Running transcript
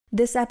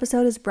This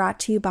episode is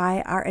brought to you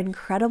by our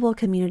incredible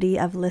community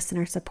of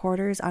listener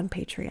supporters on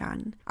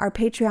Patreon. Our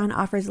Patreon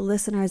offers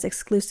listeners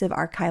exclusive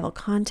archival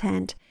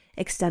content,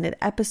 extended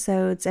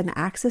episodes, and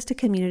access to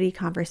community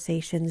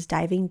conversations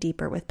diving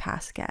deeper with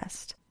past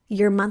guests.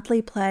 Your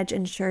monthly pledge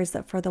ensures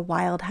that For the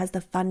Wild has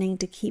the funding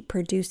to keep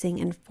producing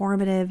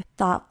informative,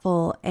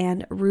 thoughtful,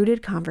 and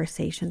rooted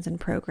conversations and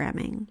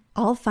programming.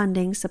 All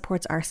funding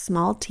supports our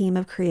small team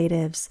of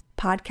creatives,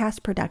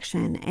 podcast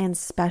production, and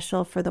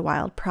special For the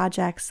Wild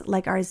projects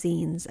like our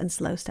zines and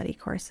slow study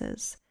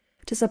courses.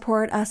 To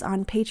support us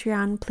on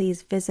Patreon,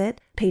 please visit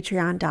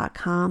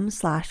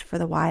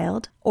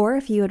patreon.com/forthewild. Or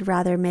if you would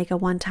rather make a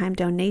one-time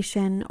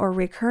donation or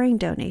recurring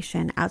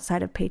donation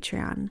outside of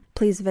Patreon,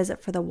 please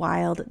visit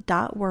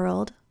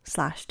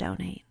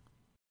forthewild.world/donate.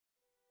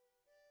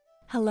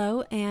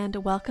 Hello and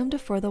welcome to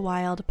For the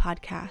Wild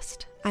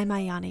podcast. I'm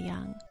Ayana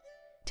Young.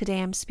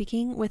 Today I'm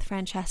speaking with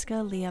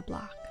Francesca LIA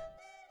Block.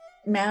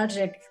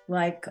 Magic,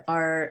 like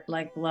art,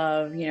 like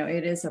love,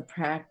 it is a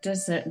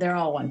practice. They're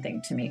all one thing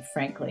to me,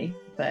 frankly,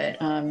 but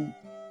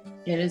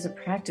it is a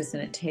practice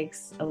and it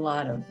takes a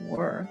lot of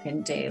work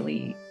and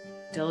daily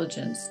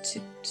diligence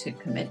to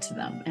commit to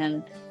them.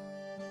 And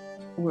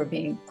we're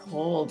being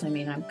pulled.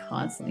 I'm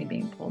constantly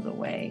being pulled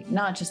away,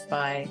 not just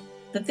by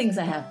the things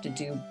I have to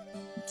do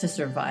to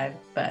survive,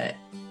 but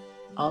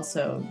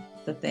also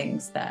the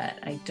things that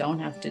I don't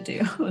have to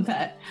do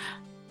that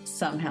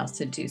somehow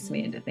seduce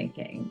me into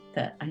thinking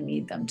that I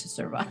need them to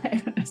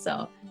survive.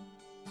 So,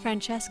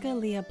 Francesca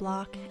LIA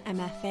Block,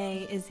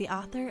 MFA, is the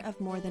author of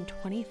more than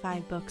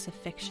 25 books of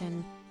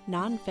fiction,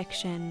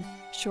 nonfiction,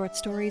 short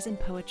stories, and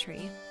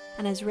poetry,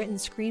 and has written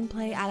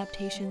screenplay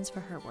adaptations for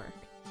her work.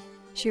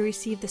 She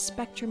received the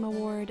Spectrum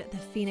Award, the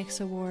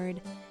Phoenix Award,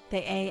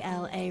 the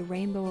ALA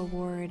Rainbow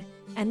Award,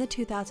 and the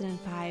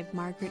 2005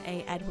 Margaret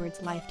A.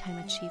 Edwards Lifetime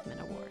Achievement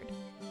Award,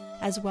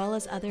 as well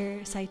as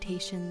other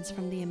citations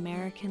from the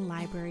American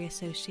Library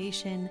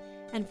Association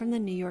and from the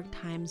New York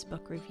Times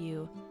Book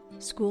Review,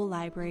 School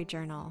Library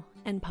Journal,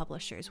 and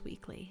Publishers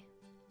Weekly.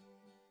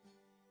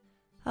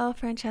 Oh,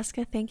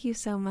 Francesca, thank you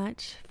so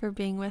much for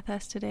being with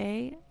us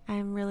today.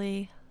 I'm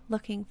really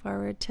looking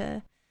forward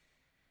to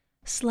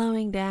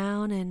slowing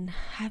down and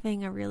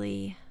having a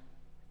really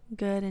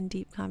good and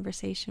deep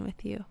conversation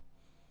with you.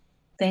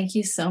 Thank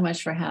you so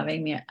much for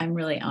having me. I'm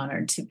really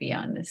honored to be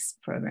on this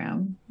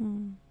program.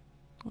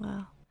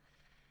 Well,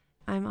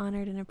 I'm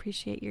honored and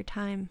appreciate your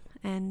time,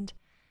 and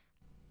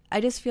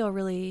I just feel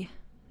really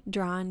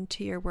drawn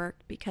to your work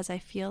because I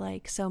feel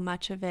like so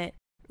much of it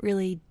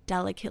really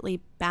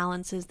delicately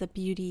balances the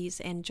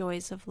beauties and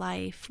joys of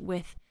life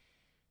with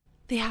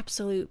the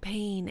absolute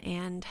pain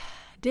and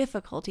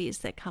difficulties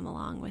that come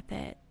along with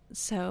it.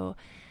 So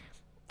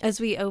as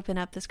we open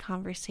up this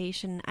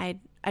conversation, I'd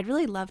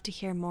really love to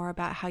hear more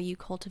about how you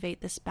cultivate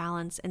this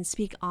balance and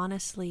speak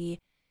honestly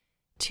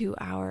to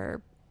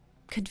our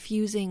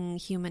confusing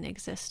human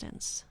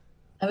existence.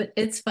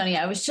 It's funny.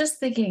 I was just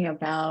thinking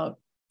about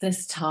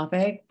this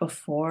topic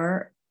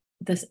before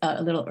this,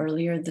 a little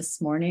earlier this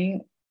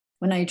morning.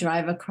 When I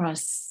drive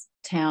across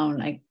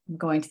town, I'm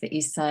going to the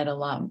east side a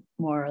lot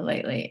more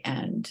lately,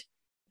 and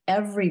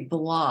every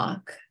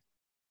block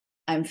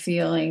I'm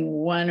feeling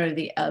one or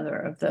the other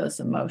of those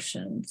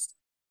emotions.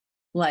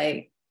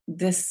 Like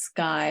this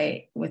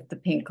sky with the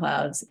pink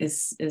clouds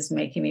is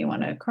making me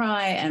want to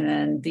cry, and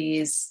then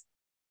these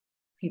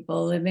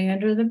people living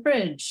under the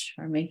bridge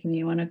are making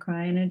me want to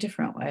cry in a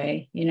different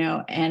way,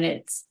 and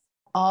it's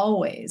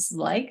always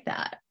like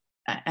that.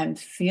 I'm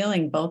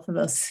feeling both of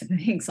those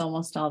things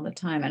almost all the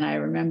time. And I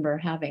remember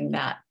having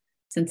that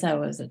since I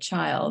was a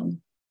child,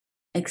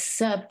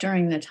 except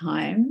during the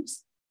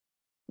times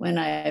when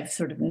I've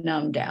sort of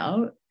numbed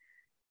out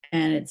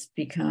and it's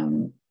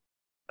become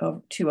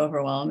too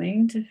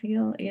overwhelming to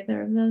feel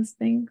either of those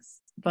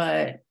things.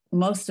 But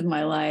most of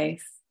my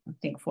life, I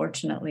think,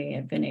 fortunately,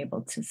 I've been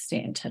able to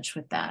stay in touch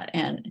with that.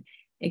 And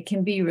it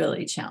can be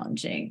really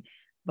challenging,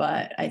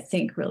 but I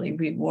think really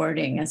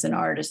rewarding as an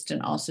artist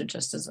and also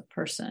just as a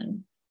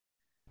person.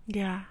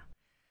 Yeah.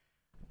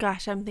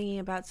 Gosh, I'm thinking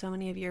about so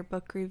many of your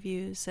book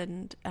reviews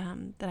and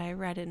that I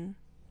read in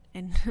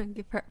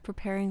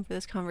preparing for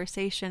this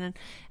conversation.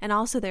 And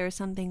also there was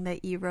something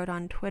that you wrote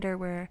on Twitter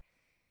where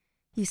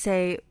you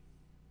say,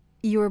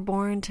 "You were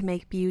born to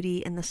make beauty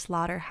in the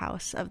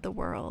slaughterhouse of the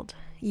world.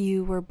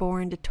 You were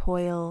born to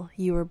toil.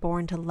 You were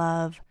born to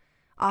love.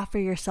 Offer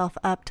yourself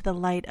up to the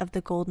light of the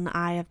golden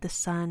eye of the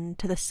sun,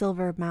 to the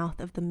silver mouth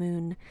of the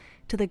moon,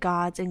 to the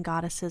gods and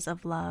goddesses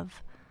of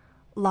love.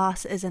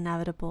 Loss is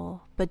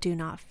inevitable, but do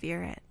not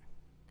fear it."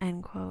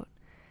 End quote.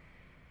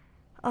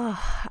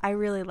 Oh, I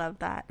really love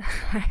that.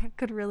 I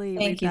could really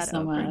read that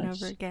over and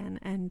over again.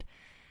 And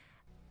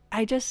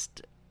I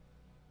just,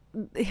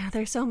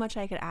 there's so much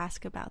I could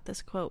ask about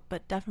this quote,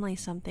 but definitely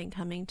something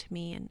coming to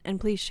me. And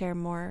please share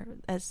more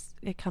as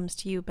it comes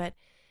to you. But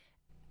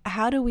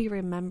how do we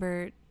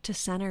remember to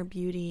center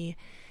beauty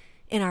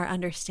in our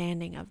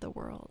understanding of the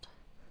world?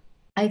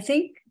 I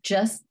think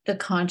just the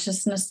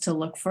consciousness to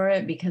look for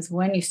it, because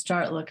when you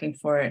start looking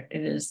for it,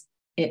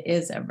 it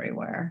is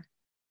everywhere.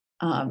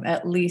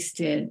 at least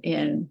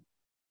in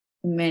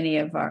many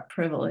of our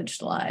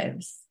privileged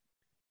lives.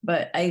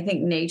 But I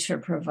think nature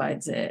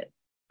provides it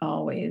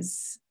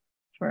always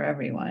for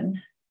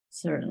everyone,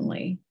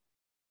 certainly.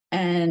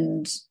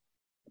 And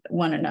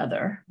one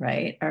another,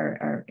 right?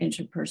 Our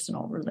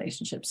interpersonal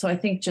relationships. So I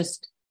think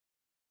just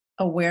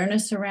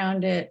awareness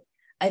around it.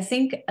 I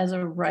think as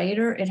a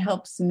writer, it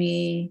helps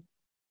me.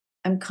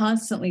 I'm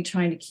constantly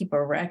trying to keep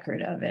a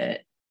record of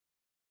it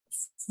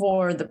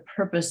for the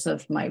purpose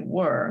of my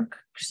work,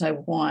 because I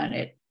want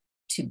it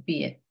to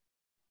be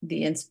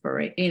the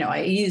inspiration.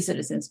 I use it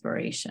as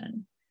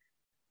inspiration.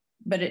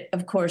 But it,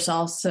 of course,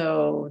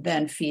 also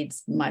then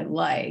feeds my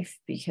life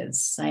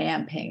because I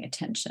am paying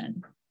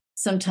attention.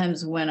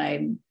 Sometimes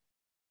when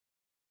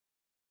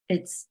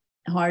it's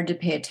hard to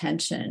pay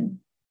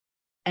attention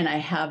and I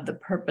have the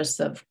purpose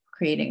of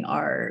creating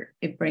art,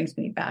 it brings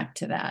me back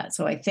to that.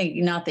 So I think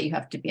not that you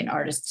have to be an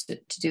artist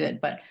to do it,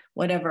 but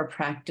whatever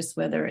practice,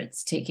 whether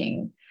it's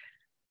taking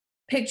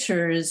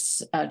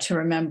pictures to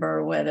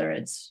remember, whether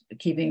it's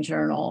keeping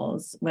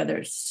journals, whether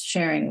it's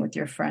sharing with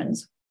your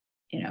friends,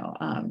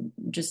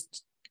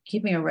 just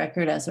keeping a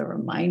record as a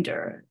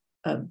reminder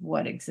of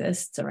what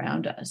exists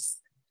around us.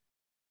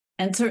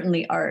 And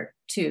certainly art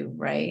too,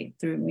 right?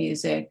 Through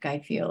music, I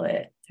feel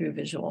it. Through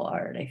visual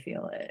art, I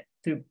feel it.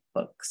 Through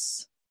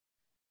books.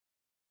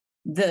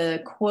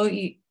 The quote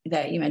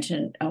that you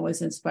mentioned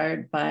was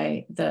inspired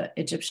by the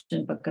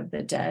Egyptian Book of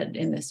the Dead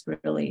in this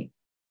really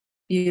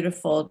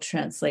beautiful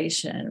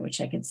translation, which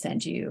I could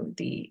send you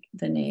the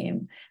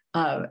name.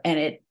 And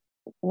it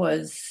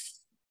was,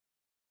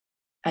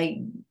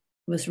 I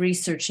was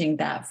researching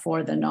that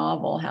for the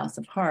novel House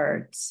of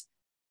Hearts.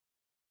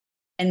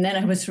 And then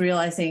I was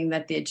realizing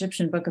that the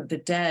Egyptian Book of the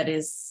Dead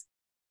is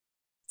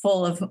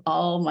full of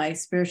all my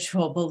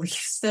spiritual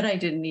beliefs that I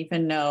didn't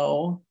even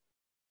know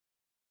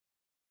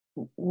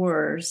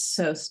were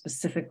so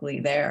specifically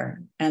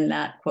there. And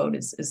that quote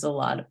is a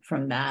lot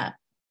from that.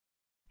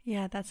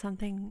 Yeah, that's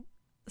something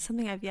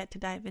I've yet to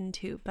dive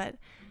into, but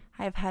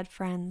I've had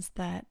friends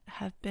that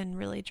have been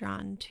really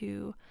drawn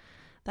to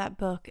that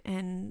book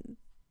and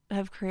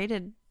have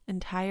created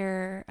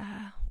entire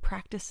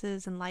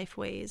practices and life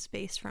ways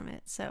based from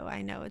it. So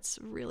I know it's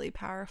really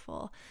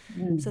powerful.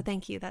 So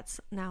thank you.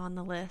 That's now on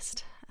the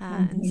list.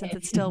 And since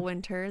it's still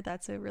winter,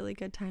 that's a really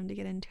good time to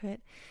get into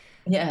it.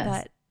 Yes.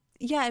 But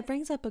yeah, it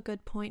brings up a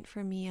good point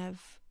for me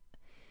of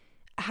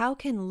how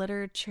can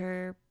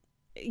literature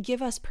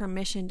give us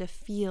permission to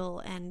feel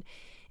and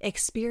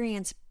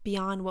experience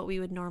beyond what we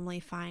would normally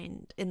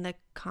find in the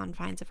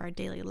confines of our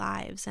daily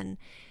lives, and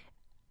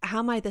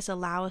how might this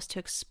allow us to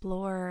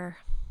explore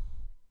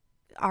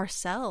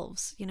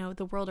ourselves,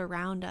 the world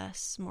around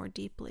us more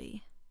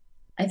deeply?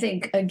 I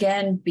think,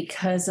 again,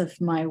 because of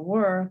my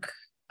work,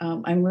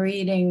 I'm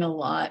reading a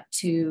lot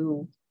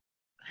to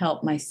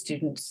help my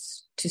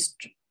students to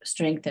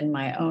strengthen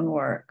my own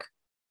work.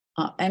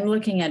 I'm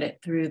looking at it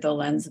through the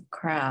lens of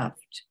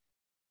craft.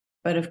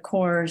 But of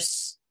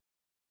course,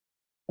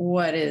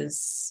 what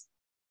is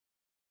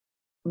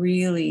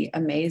really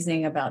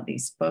amazing about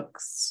these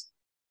books,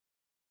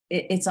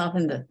 it's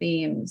often the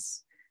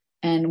themes.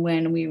 And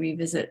when we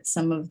revisit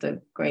some of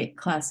the great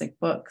classic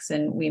books,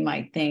 and we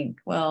might think,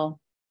 well,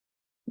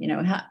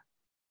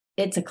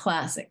 it's a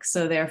classic,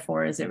 so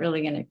therefore, is it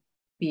really going to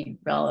be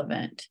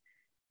relevant?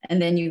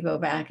 And then you go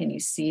back and you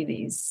see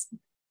these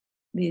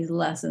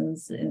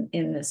lessons in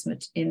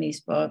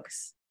these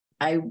books.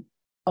 I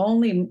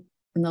only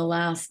in the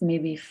last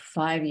maybe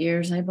 5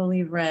 years, I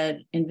believe,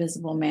 read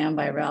Invisible Man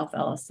by Ralph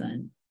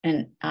Ellison,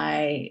 and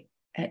I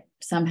had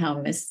somehow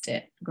missed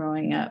it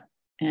growing up.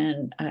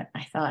 And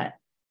I thought,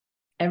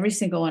 every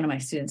single one of my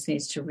students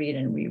needs to read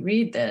and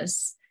reread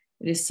this.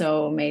 It is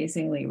so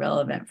amazingly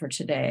relevant for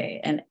today.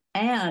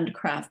 And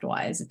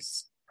craft-wise,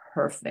 it's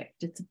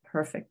perfect. It's a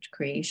perfect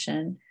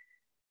creation.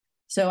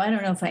 So I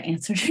don't know if I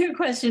answered your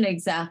question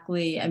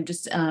exactly. I'm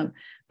just,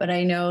 but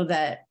I know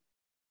that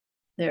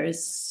there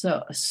is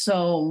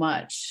so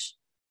much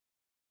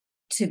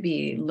to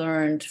be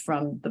learned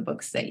from the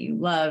books that you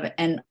love,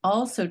 and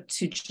also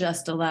to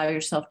just allow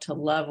yourself to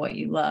love what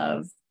you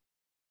love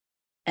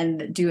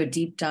and do a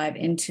deep dive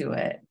into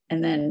it,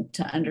 and then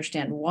to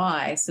understand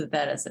why, so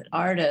that as an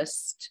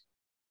artist,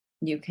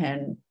 you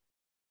can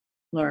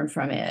learn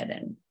from it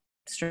and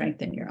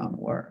strengthen your own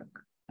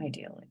work,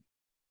 ideally.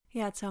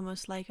 Yeah, it's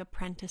almost like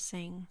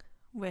apprenticing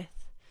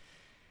with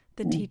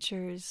the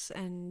teachers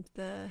and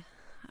the,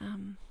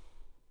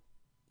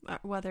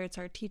 whether it's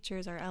our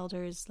teachers, our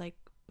elders, like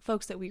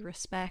folks that we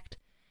respect.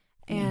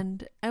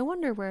 And I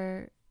wonder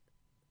where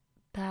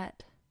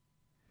that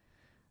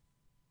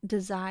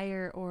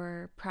desire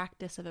or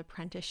practice of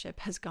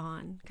apprenticeship has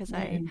gone, because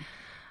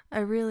I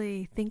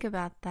really think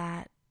about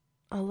that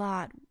a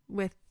lot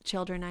with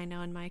children I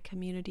know in my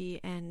community,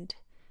 and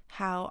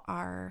how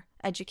our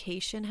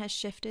education has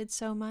shifted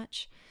so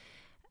much,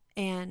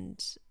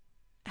 and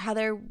how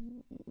there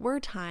were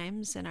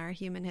times in our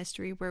human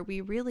history where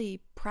we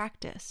really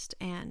practiced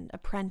and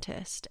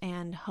apprenticed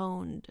and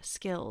honed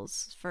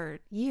skills for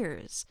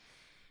years.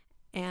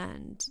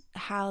 and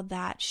how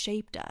that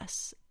shaped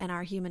us and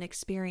our human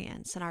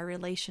experience and our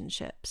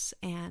relationships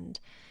and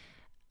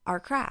our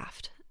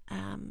craft.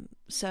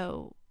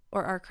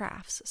 Or our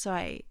crafts. So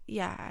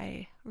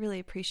I really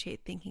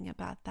appreciate thinking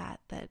about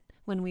that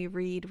when we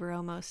read, we're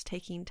almost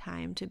taking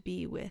time to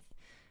be with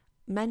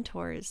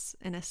mentors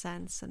in a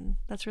sense. And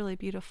that's really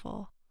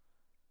beautiful.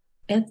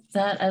 It's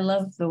that I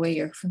love the way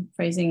you're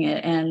phrasing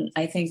it. And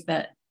I think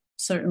that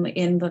certainly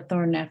in The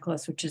Thorn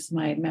Necklace, which is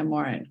my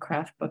memoir and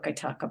craft book, I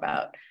talk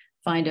about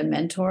find a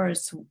mentor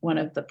is one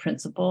of the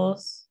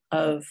principles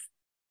of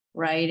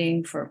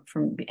writing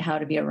from how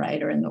to be a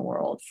writer in the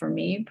world for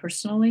me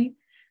personally.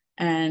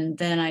 And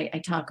then I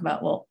talk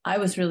about, well, I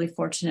was really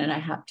fortunate. I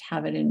have to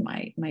have it in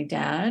my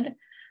dad,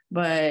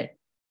 but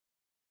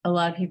a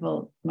lot of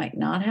people might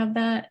not have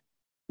that.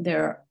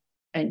 They're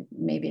and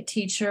maybe a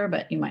teacher,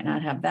 but you might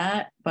not have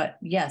that. But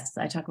yes,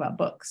 I talk about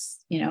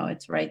books.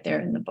 It's right there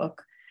in the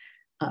book.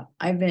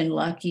 I've been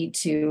lucky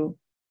to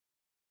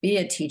be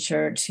a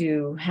teacher,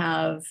 to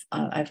have,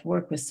 I've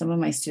worked with some of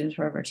my students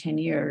for over 10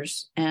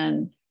 years.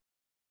 And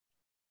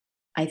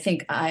I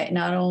think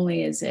not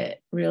only is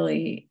it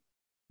really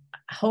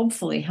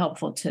hopefully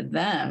helpful to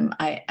them,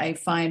 I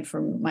find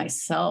for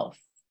myself,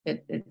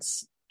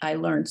 I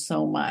learned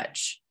so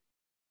much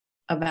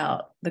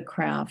about the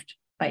craft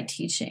by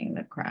teaching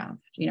the craft,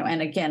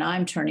 and again,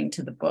 I'm turning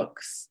to the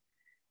books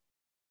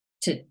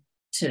to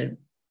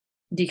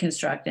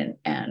deconstruct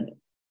and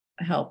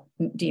help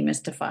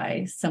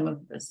demystify some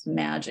of this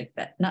magic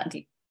that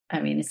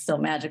it's still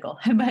magical,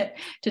 but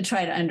to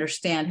try to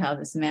understand how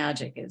this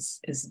magic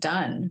is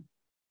done.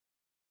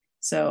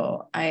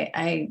 So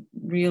I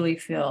really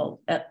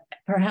feel that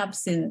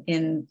perhaps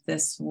in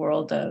this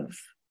world of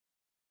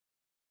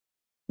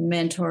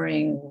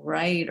mentoring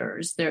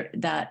writers,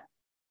 that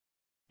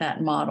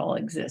model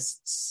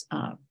exists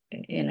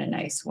in a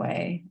nice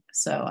way.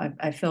 So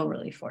I feel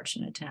really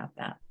fortunate to have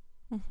that.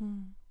 Mm-hmm.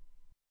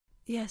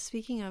 Yeah,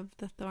 speaking of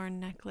The Thorn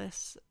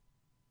Necklace,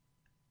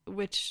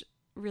 which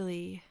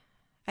really,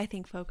 I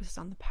think, focused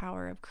on the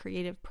power of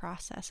creative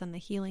process and the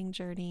healing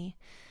journey,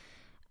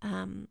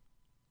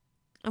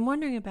 I'm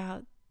wondering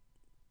about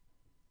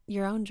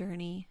your own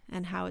journey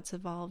and how it's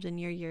evolved in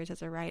your years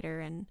as a writer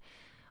and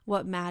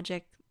what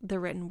magic the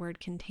written word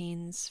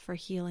contains for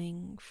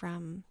healing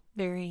from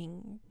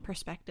varying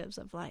perspectives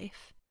of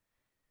life.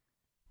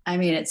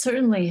 It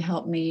certainly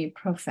helped me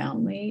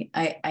profoundly.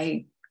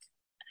 I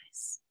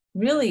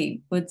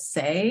really would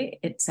say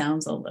it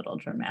sounds a little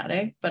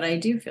dramatic, but I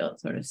do feel it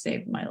sort of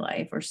saved my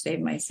life or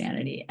saved my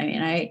sanity.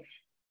 I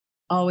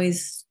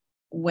always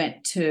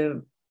went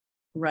to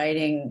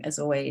writing as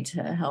a way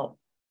to help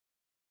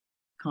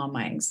calm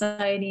my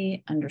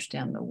anxiety,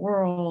 understand the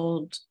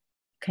world,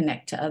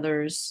 connect to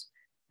others.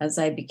 As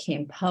I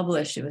became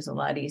published, it was a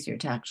lot easier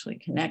to actually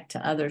connect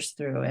to others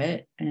through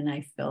it. And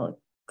I feel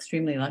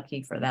extremely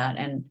lucky for that.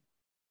 And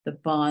the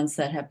bonds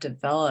that have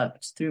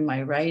developed through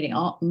my writing,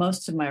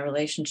 most of my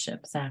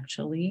relationships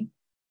actually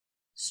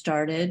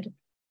started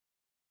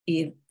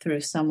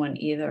through someone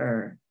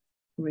either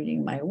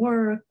reading my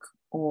work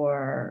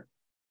or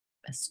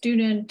a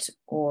student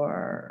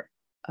or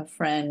a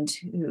friend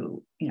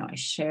who, I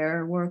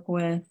share work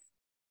with,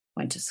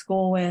 went to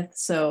school with.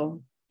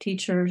 So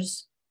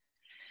teachers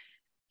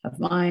of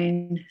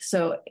mine.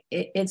 So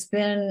it's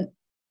been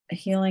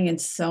healing in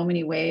so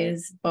many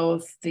ways,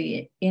 both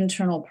the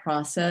internal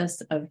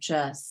process of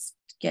just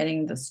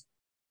getting the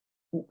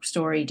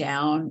story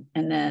down,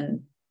 and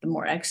then the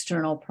more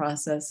external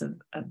process of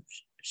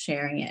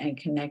sharing it and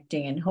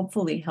connecting and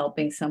hopefully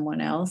helping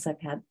someone else.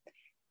 I've had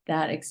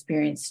that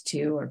experience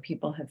too, where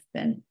people have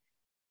been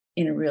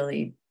in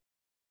really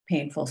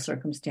painful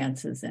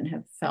circumstances and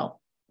have felt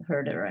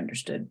heard or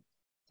understood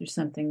through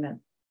something that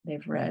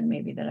they've read,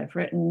 maybe that I've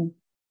written.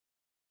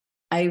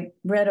 I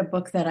read a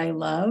book that I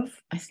love.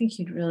 I think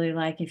you'd really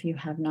like if you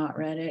have not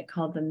read it,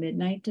 called The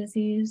Midnight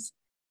Disease.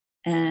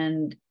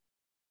 And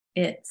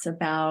it's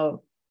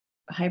about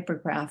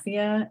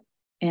hypergraphia.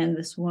 And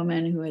this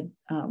woman who had,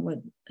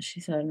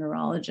 she's a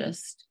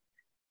neurologist.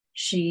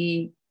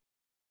 She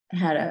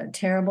had a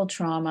terrible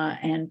trauma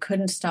and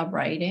couldn't stop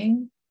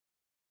writing.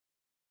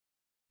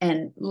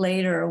 And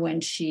later, when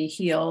she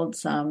healed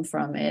some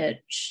from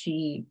it,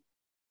 she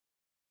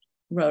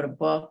wrote a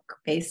book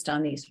based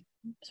on these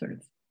sort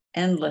of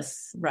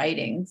endless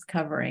writings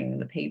covering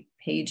the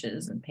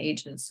pages and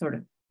pages, sort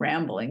of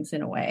ramblings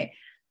in a way.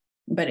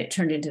 But it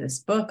turned into this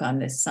book on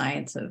this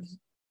science of,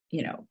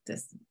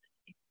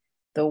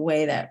 the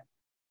way that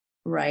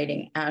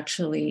writing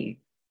actually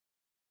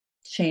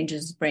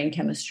changes brain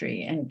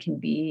chemistry and can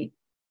be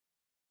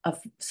a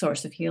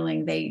source of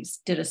healing. They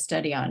did a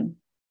study on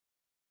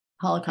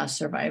Holocaust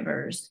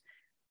survivors,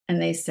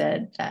 and they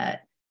said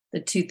that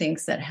the two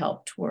things that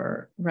helped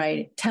were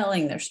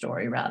telling their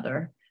story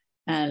rather,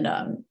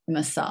 and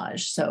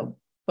massage. So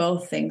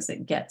both things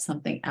that get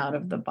something out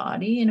of the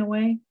body in a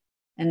way.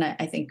 And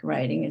I think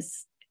writing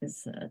is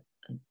a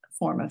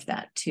form of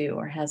that too,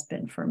 or has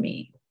been for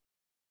me.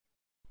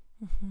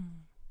 Mm-hmm.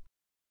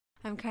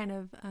 I'm kind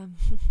of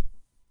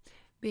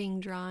being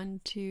drawn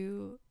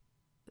to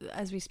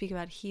as we speak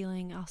about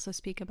healing, also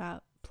speak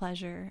about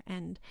pleasure.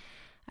 And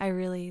I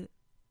really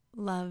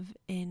love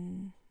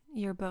in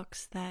your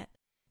books that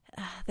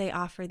they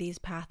offer these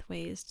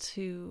pathways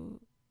to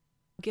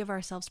give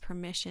ourselves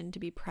permission to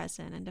be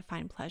present and to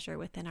find pleasure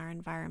within our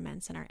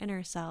environments and our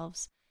inner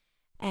selves.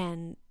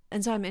 And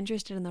so I'm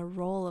interested in the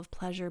role of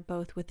pleasure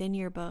both within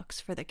your books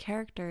for the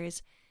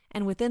characters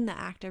and within the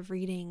act of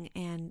reading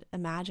and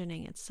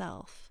imagining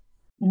itself.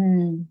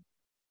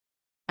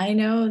 I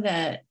know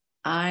that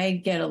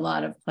I get a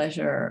lot of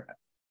pleasure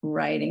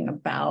writing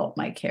about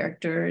my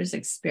characters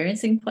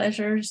experiencing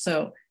pleasure.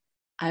 So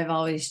I've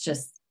always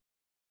just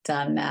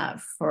done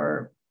that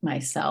for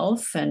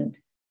myself, and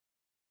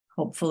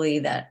hopefully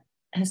that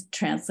has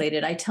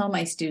translated. I tell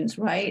my students,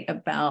 write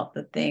about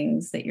the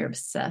things that you're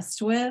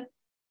obsessed with.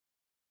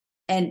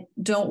 And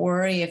don't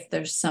worry if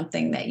there's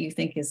something that you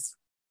think is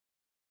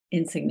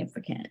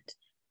insignificant.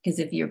 Because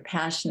if you're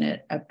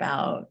passionate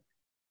about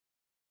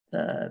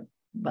the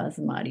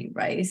basmati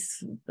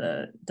rice,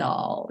 the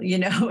dal,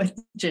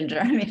 with ginger,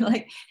 I mean,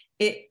 like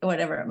it,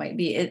 whatever it might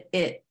be,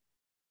 it,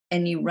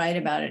 and you write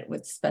about it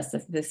with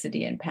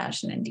specificity and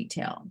passion and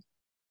detail,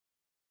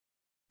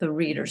 the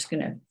reader's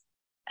going to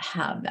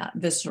have that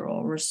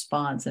visceral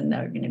response, and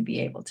they're going to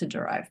be able to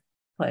derive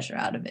pleasure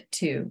out of it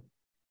too.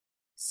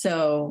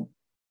 So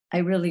I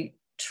really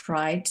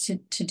tried to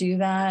do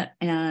that.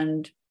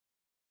 And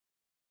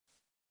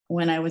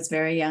when I was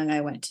very young,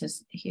 I went to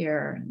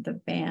hear the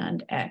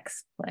band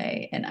X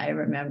play. And I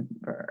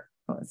remember,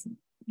 I was,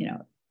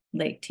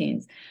 late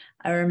teens.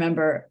 I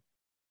remember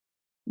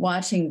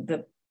watching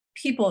the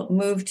people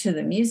move to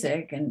the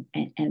music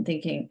and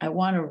thinking, I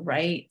want to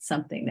write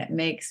something that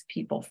makes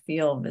people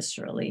feel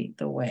viscerally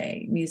the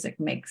way music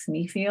makes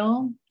me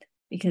feel,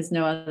 because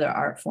no other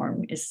art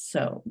form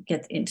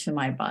gets into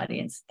my body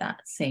in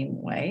that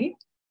same way.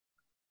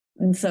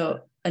 And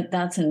so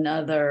that's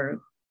another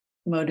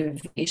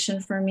motivation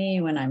for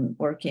me when I'm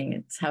working.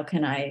 It's how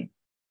can I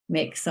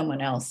make someone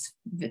else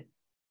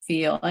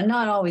feel, and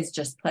not always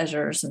just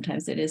pleasure,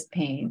 sometimes it is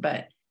pain,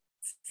 but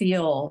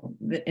feel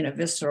in a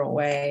visceral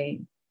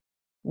way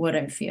what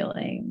I'm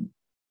feeling.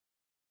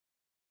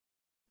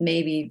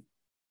 Maybe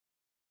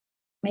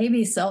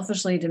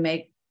selfishly to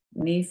make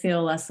me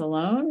feel less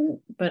alone,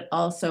 but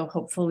also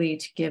hopefully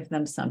to give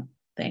them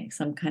something,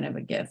 some kind of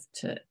a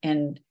gift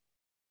and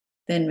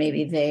then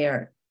maybe they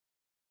are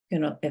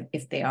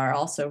if they are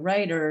also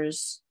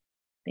writers,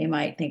 they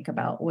might think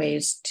about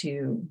ways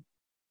to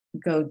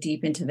go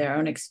deep into their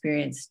own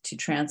experience to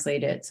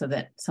translate it so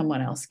that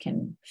someone else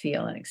can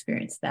feel and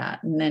experience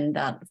that. And then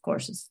that, of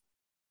course, is,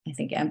 I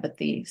think,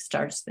 empathy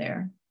starts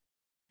there.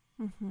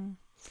 Mm-hmm.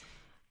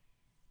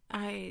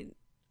 I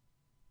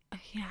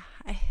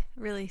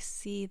really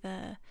see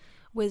the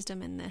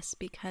wisdom in this,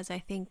 because I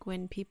think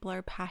when people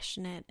are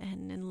passionate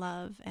and in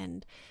love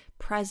and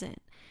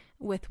present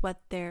with what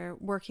they're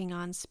working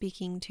on,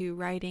 speaking to,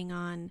 writing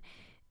on,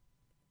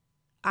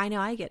 I know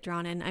I get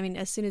drawn in. I mean,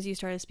 as soon as you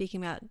started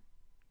speaking about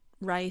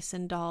rice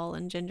and dal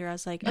and ginger, I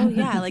was like, oh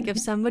yeah, like if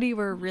somebody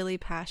were really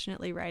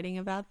passionately writing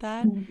about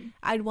that,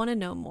 I'd want to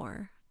know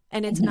more.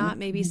 And it's not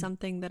maybe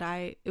something that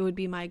it would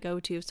be my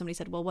go-to if somebody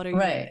said, well, what are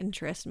your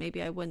interests?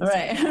 Maybe I wouldn't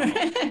say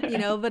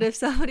that, but if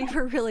somebody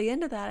were really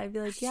into that, I'd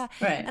be like, yeah.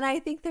 And I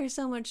think there's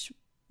so much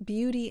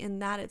beauty in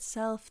that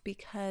itself,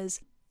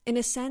 because in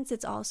a sense,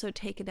 it's also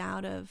taken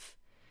out of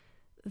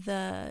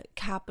the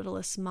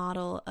capitalist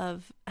model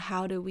of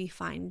how do we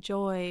find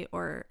joy,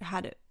 or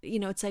how to,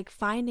 it's like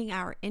finding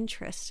our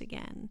interest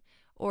again,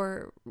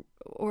 or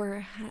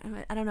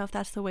I don't know if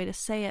that's the way to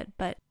say it,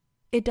 but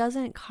it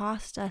doesn't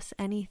cost us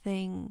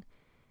anything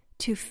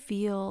to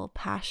feel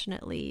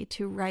passionately,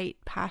 to write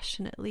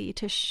passionately,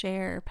 to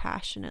share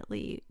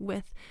passionately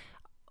with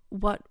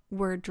what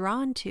we're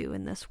drawn to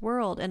in this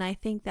world. And I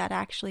think that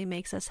actually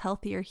makes us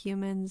healthier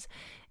humans.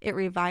 It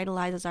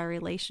revitalizes our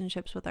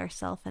relationships with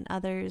ourselves and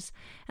others.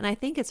 And I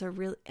think it's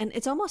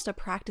it's almost a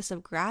practice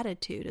of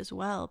gratitude as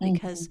well,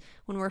 because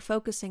when we're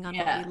focusing on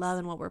what we love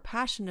and what we're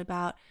passionate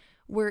about,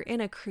 we're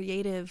in a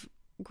creative,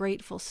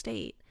 grateful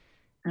state.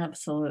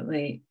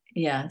 Absolutely.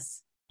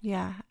 Yes.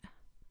 Yeah.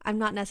 I'm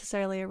not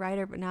necessarily a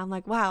writer, but now I'm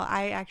like, wow,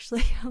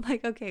 I'm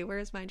like, okay,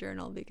 where's my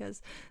journal?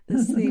 Because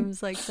this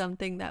seems like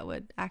something that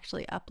would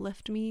actually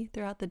uplift me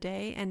throughout the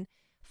day and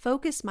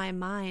focus my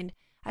mind.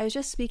 I was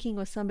just speaking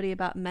with somebody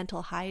about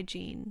mental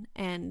hygiene,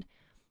 and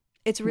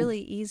it's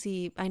really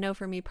easy, I know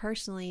for me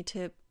personally,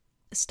 to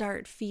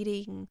start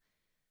feeding,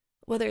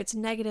 whether it's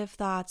negative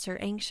thoughts or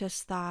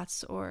anxious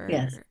thoughts or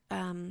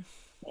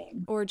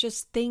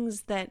just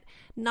things that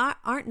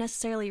aren't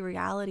necessarily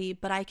reality,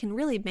 but I can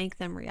really make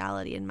them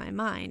reality in my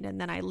mind, and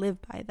then I live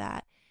by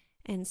that.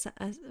 And so,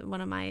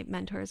 one of my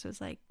mentors was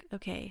like,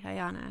 okay,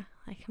 Ayana,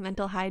 like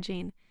mental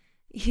hygiene,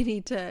 you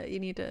need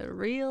to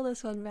reel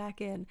this one back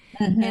in.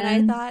 And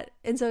I thought,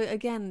 and so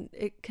again,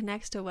 it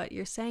connects to what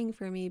you're saying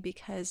for me,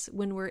 because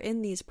when we're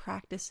in these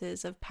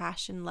practices of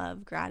passion,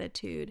 love,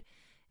 gratitude,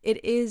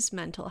 it is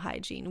mental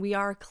hygiene. We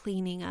are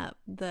cleaning up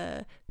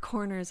the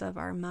corners of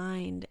our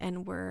mind,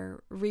 and we're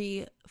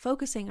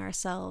refocusing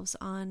ourselves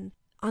on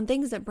on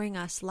things that bring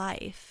us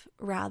life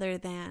rather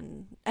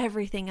than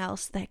everything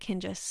else that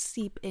can just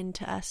seep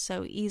into us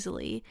so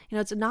easily. You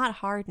know, it's not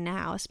hard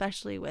now,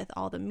 especially with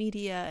all the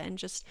media and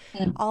just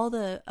all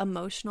the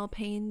emotional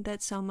pain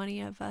that so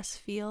many of us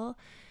feel.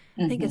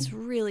 I think it's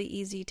really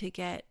easy to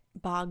get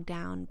bogged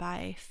down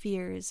by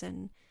fears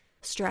and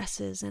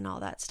stresses and all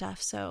that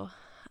stuff. So,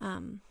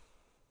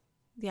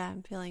 yeah,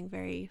 I'm feeling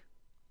very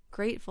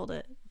grateful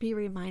to be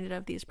reminded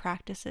of these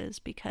practices,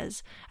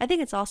 because I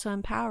think it's also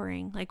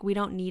empowering. Like, we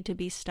don't need to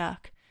be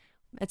stuck.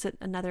 It's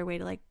another way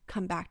to like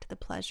come back to the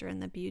pleasure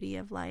and the beauty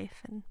of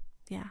life. And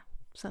yeah,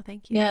 so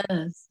thank you.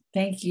 Yes,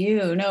 thank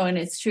you. No, and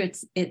it's true.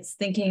 It's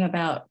thinking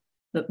about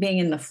being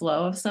in the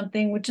flow of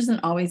something, which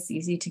isn't always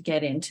easy to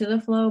get into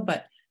the flow.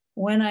 But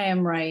when I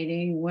am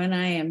writing, when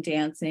I am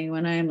dancing,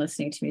 when I am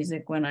listening to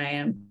music, when I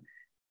am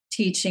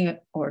teaching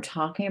or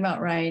talking about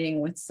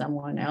writing with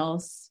someone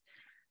else,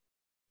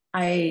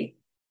 I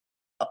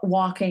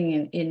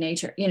walking in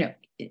nature, you know,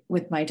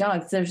 with my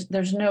dogs,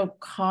 there's no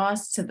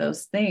cost to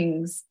those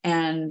things,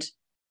 and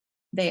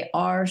they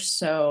are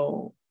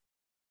so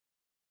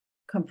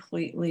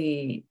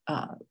completely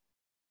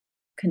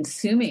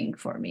consuming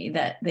for me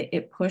that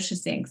it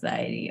pushes the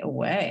anxiety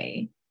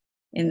away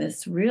in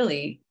this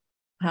really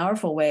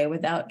powerful way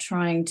without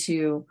trying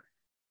to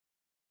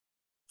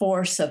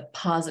force a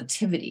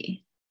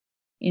positivity.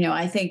 You know,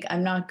 I think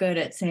I'm not good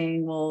at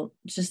saying, well,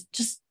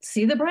 just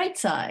see the bright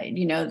side.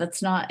 You know,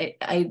 that's not,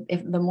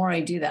 if the more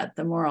I do that,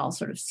 the more I'll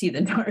sort of see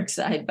the dark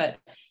side. But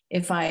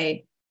if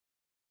I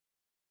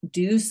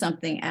do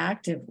something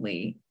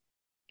actively,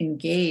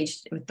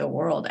 engaged with the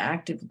world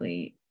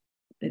actively,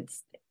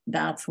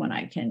 that's when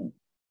I can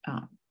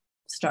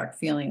start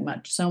feeling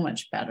so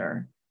much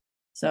better.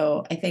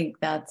 So I think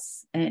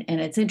that's, and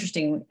it's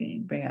interesting when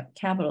you bring up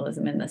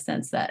capitalism in the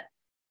sense that,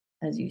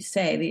 as you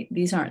say,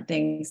 these aren't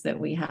things that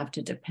we have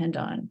to depend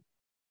on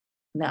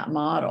that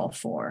model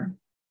for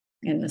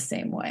in the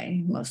same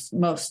way,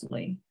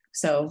 mostly.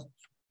 So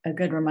a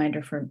good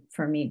reminder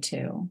for me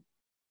too,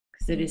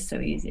 because it is so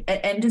easy.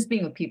 And just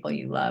being with people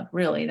you love,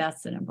 really,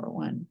 that's the number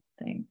one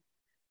thing.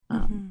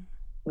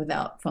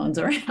 Without phones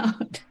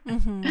around,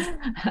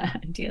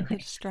 the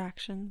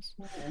distractions.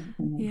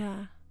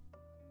 Yeah.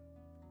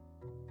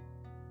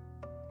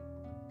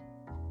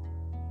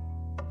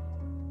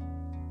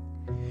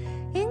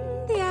 In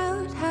the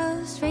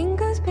outhouse, rain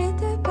goes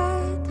pitter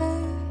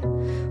patter.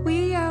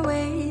 We are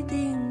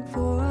waiting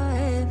for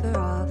ever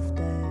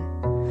after.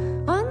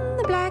 On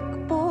the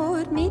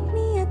blackboard, meet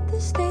me at the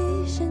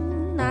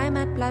station. I'm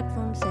at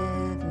platform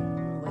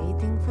 7,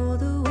 waiting for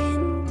the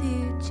wind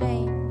to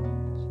change.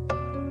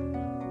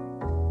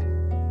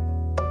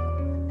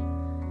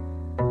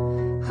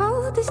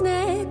 Hold his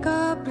neck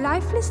up,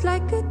 lifeless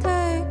like a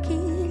turkey,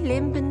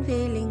 limp and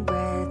feeling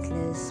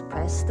breathless,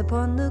 pressed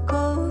upon the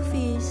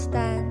coffee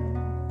stand.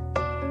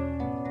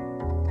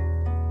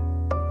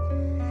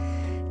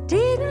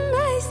 Didn't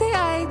I say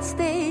I'd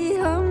stay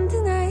home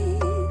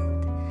tonight?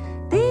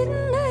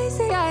 Didn't I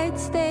say I'd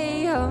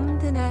stay home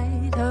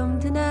tonight? Home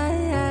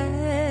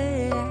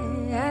tonight,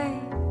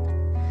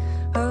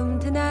 home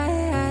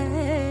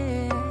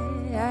tonight.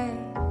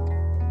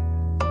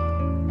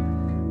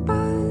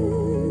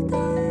 But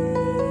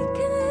I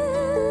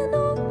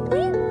cannot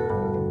win.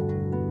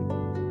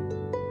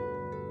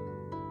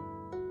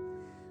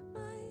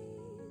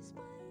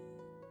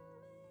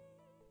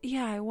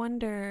 Yeah, I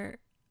wonder,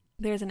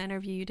 there's an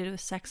interview you did with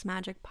Sex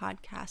Magic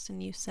podcast,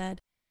 and you said,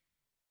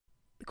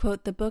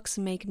 quote, "The books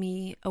make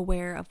me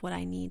aware of what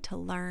I need to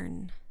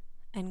learn,"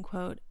 end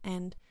quote.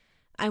 And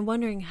I'm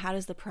wondering, how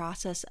does the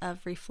process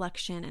of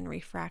reflection and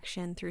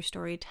refraction through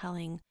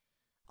storytelling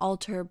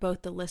alter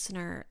both the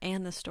listener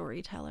and the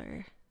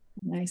storyteller?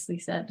 Nicely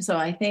said. So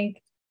I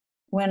think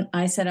when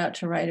I set out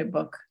to write a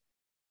book,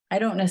 I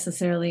don't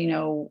necessarily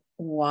know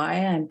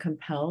why I'm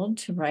compelled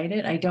to write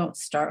it. I don't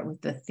start with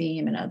the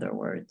theme, in other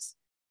words.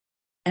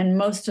 And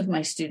most of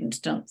my students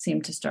don't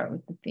seem to start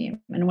with the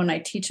theme. And when I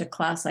teach a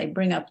class, I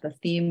bring up the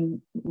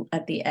theme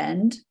at the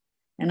end,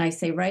 and I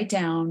say, write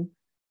down,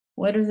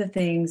 what are the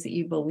things that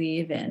you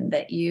believe in,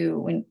 that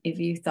if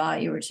you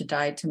thought you were to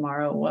die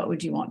tomorrow, what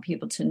would you want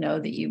people to know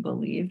that you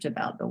believed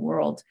about the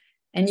world?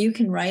 And you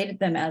can write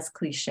them as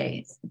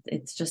cliches.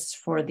 It's just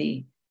for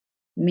the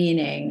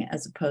meaning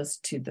as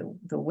opposed to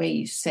the way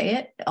you say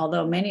it,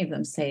 although many of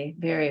them say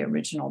very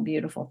original,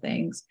 beautiful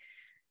things.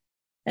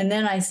 And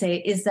then I say,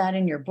 is that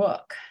in your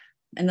book?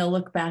 And they'll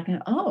look back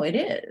and, oh, it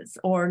is.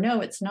 Or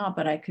no, it's not,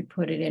 but I could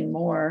put it in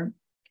more.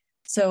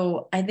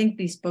 So I think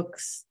these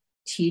books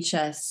teach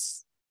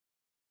us,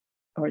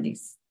 or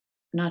these,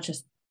 not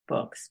just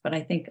books, but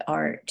I think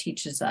art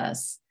teaches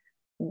us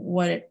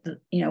what it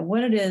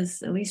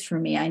is, at least for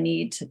me, I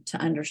need to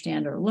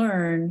understand or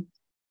learn.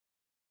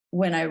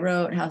 When I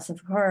wrote House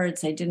of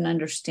Cards, I didn't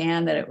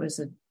understand that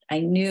I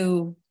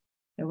knew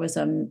there was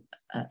a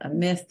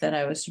myth that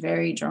I was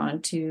very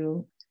drawn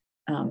to.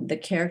 The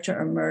character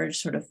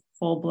emerged sort of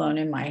full blown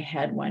in my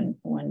head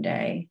one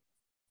day,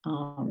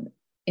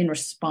 in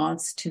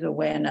response to the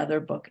way another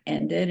book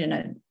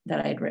ended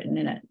that I'd written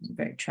in a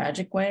very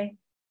tragic way.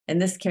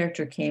 And this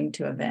character came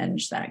to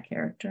avenge that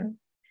character.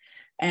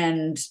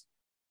 And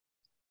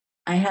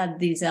I had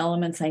these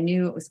elements. I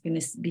knew it was going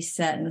to be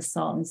set in the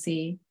Salton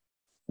Sea.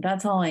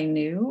 That's all I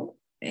knew.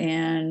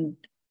 And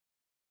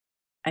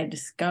I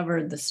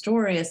discovered the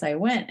story as I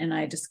went, and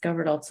I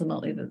discovered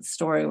ultimately that the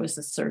story was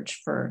a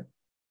search for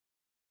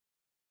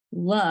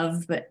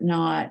love, but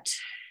not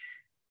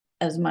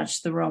as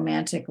much the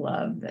romantic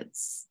love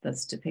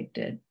that's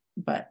depicted,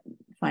 but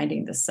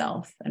finding the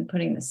self and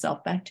putting the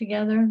self back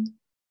together.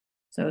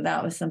 So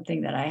that was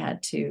something that I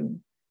had to,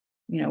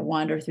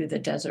 wander through the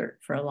desert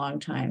for a long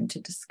time to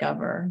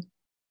discover.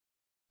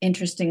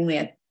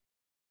 Interestingly,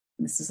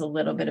 this is a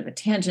little bit of a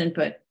tangent,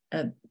 but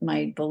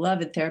my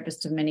beloved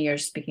therapist of many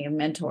years, speaking of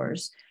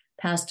mentors,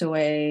 passed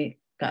away,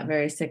 got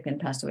very sick and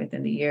passed away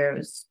within the year. It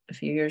was a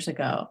few years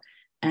ago.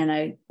 And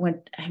I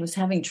was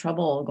having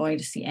trouble going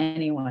to see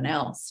anyone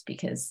else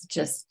because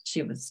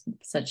she was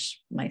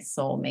such my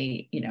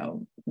soulmate,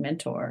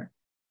 mentor.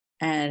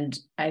 And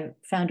I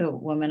found a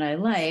woman I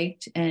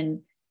liked,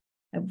 and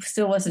I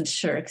still wasn't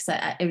sure because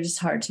it was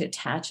just hard to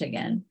attach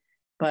again.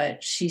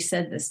 But she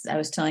said this, I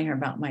was telling her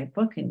about my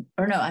book, I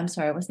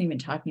wasn't even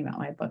talking about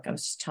my book. I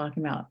was just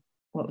talking about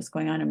what was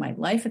going on in my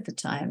life at the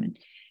time. And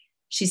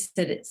she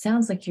said, it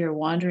sounds like you're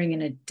wandering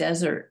in a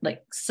desert,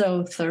 like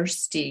so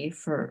thirsty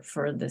for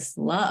this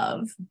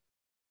love.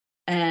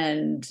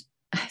 And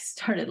I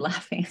started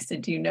laughing. I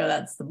said, do you know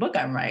that's the book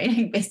I'm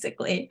writing?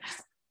 Basically,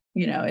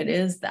 it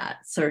is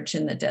that search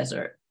in the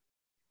desert.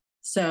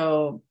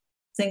 So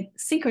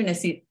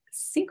synchronicities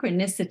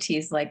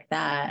like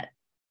that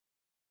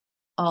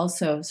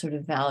also sort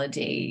of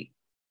validate,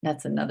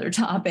 that's another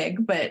topic,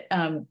 but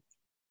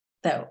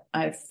that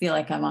I feel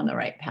like I'm on the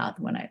right path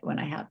when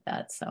I have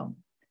that. So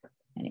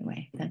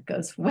anyway, that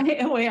goes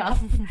way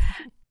off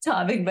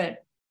topic,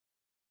 but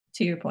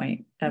to your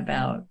point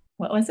about,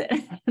 what was it?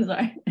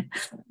 Sorry.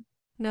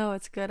 No,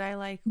 it's good. I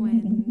like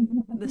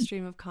when the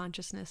stream of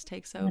consciousness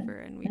takes over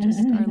and we just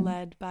are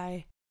led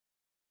by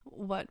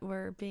what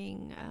we're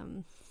being,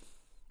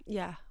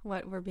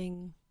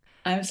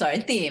 I'm sorry,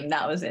 theme.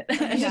 That was it.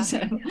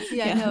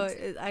 No,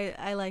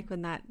 I like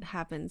when that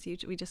happens.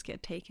 We just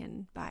get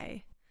taken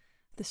by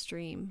the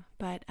stream.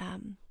 But I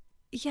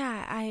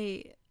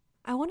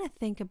want to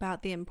think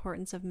about the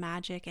importance of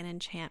magic and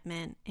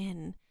enchantment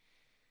in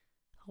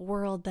a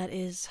world that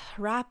is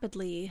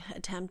rapidly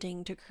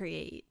attempting to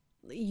create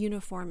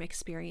uniform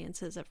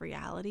experiences of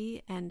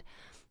reality. And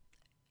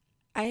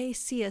I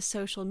see as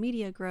social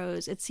media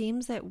grows, it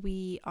seems that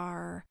we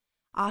are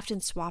often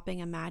swapping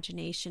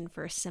imagination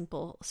for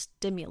simple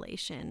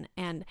stimulation.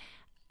 And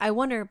I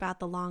wonder about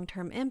the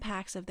long-term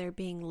impacts of there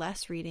being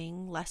less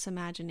reading, less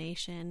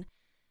imagination.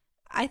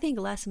 I think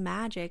less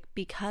magic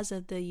because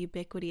of the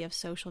ubiquity of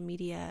social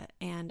media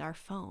and our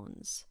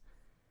phones.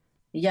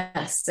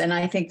 Yes. And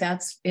I think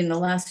that's, in the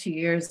last few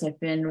years, I've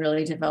been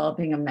really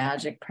developing a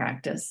magic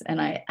practice. And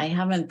I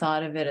haven't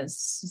thought of it as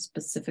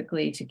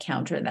specifically to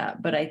counter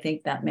that, but I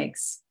think that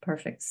makes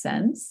perfect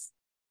sense.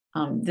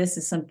 This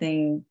is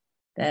something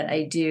that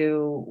I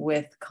do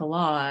with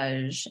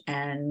collage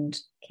and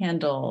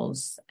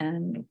candles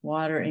and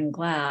water in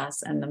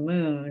glass and the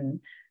moon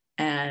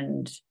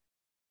and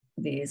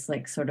these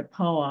like sort of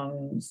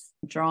poems,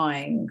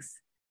 drawings,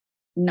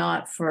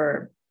 not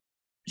for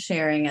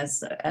sharing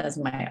as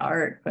my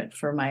art, but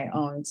for my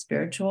own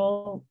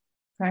spiritual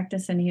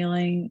practice and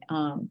healing.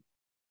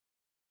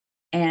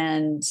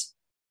 And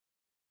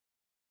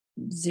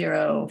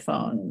zero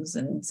phones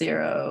and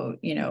zero,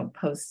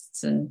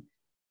 posts and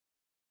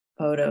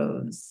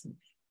photos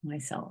of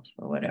myself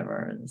or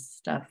whatever, the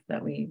stuff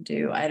that we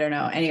do. I don't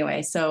know.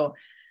 Anyway, so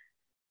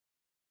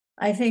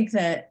I think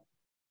that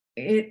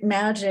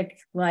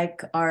magic,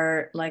 like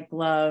art, like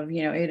love,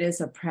 it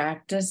is a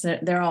practice.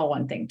 They're all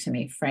one thing to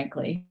me,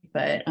 frankly,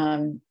 but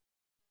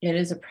it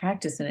is a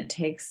practice, and it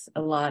takes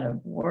a lot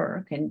of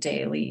work and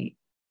daily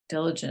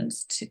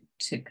diligence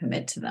to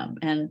commit to them.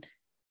 And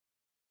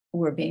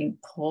we're being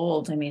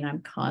pulled. I mean,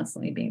 I'm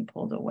constantly being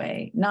pulled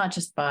away, not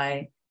just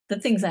by the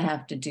things I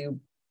have to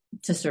do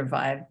to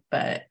survive,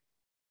 but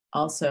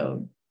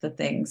also the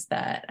things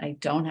that I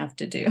don't have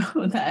to do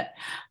that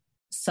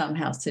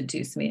somehow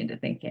seduce me into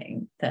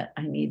thinking that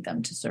I need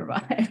them to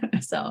survive.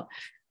 So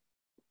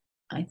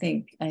I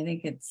think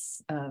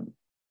it's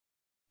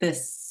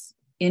this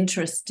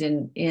interest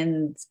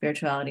in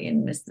spirituality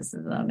and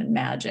mysticism and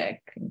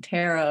magic and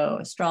tarot,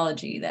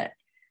 astrology that,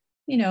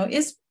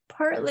 is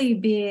partly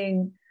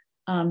being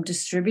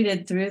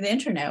distributed through the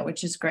internet,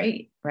 which is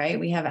great, right?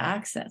 We have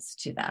access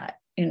to that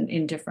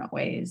in different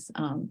ways.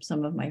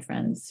 Some of my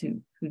friends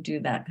who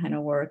do that kind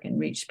of work and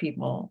reach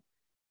people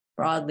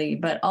broadly,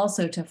 but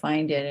also to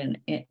find it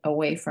in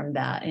away from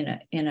that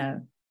in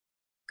a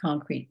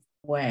concrete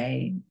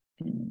way,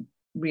 in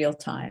real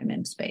time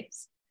and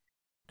space.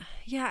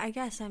 Yeah, I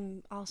guess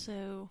I'm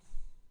also,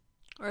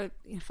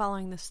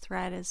 following this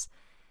thread, is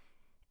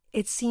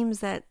it seems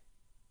that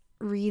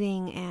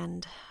reading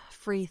and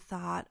free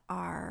thought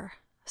are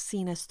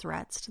seen as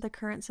threats to the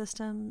current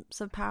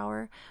systems of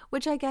power,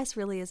 which I guess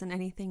really isn't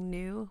anything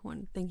new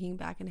when thinking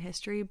back in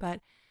history,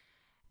 but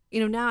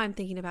now I'm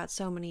thinking about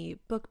so many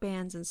book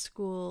bans in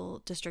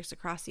school districts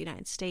across the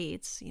United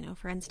States,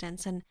 for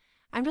instance, and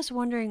I'm just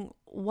wondering,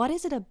 what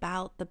is it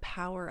about the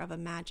power of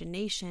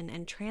imagination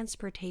and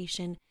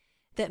transportation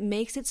that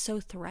makes it so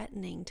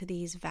threatening to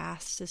these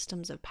vast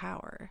systems of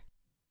power?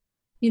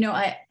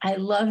 I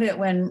love it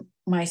when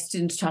my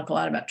students talk a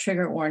lot about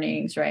trigger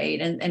warnings, right?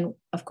 And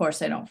of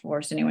course, I don't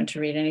force anyone to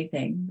read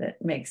anything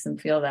that makes them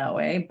feel that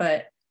way.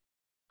 But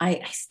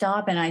I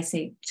stop and I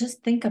say,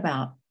 just think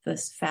about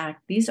this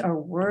fact. These are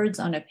words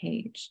on a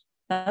page.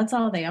 That's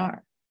all they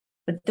are.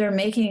 But they're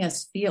making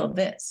us feel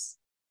this.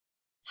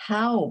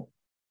 How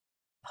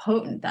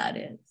potent that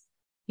is,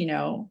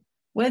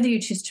 whether you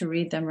choose to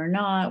read them or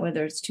not,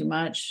 whether it's too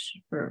much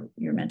for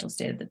your mental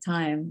state at the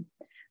time.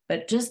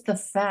 But just the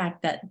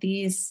fact that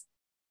these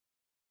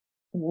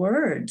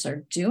words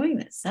are doing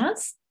this,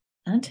 that's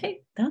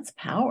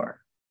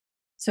power.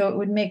 So it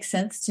would make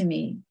sense to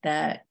me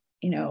that,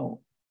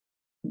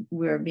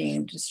 we're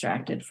being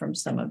distracted from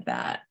some of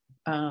that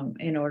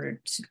in order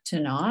to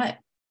not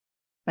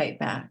fight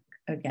back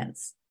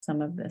against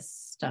some of this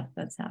stuff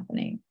that's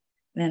happening.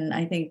 And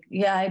I think,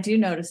 I do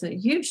notice a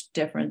huge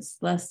difference,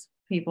 less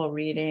people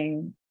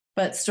reading.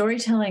 But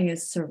storytelling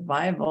is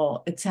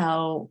survival. It's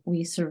how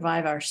we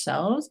survive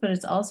ourselves, but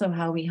it's also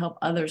how we help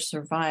others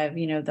survive.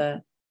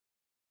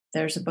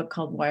 There's a book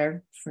called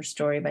Wired for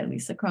Story by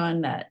Lisa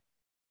Cron that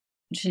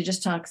she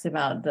just talks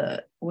about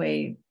the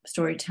way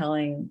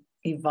storytelling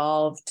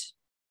evolved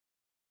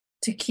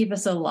to keep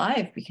us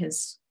alive,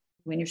 because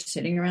when you're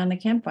sitting around the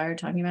campfire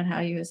talking about how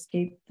you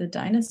escaped the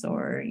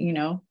dinosaur,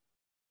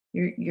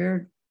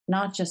 you're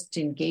not just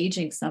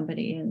engaging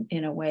somebody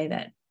in a way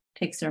that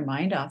takes their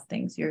mind off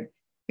things. You're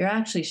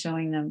actually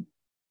showing them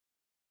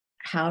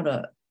how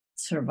to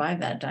survive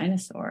that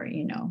dinosaur,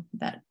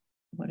 that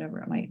whatever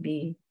it might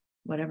be,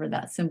 whatever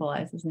that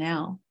symbolizes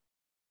now.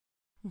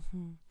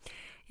 Mm-hmm.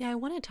 Yeah, I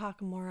want to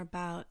talk more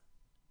about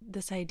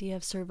this idea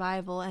of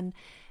survival. And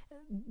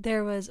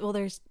there's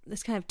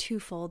this kind of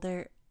twofold.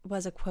 There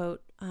was a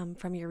quote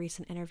from your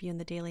recent interview in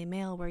the Daily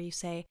Mail where you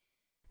say,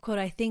 quote,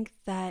 "I think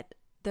that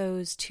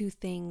those two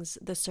things,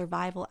 the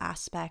survival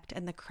aspect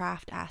and the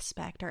craft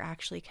aspect, are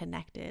actually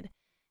connected.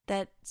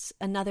 That's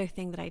another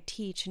thing that I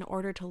teach. In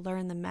order to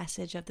learn the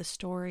message of the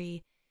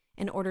story,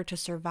 in order to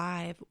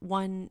survive,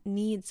 one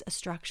needs a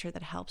structure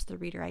that helps the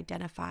reader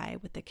identify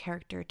with the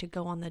character to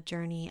go on the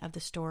journey of the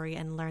story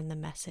and learn the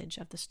message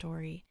of the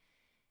story,"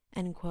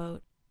 end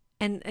quote.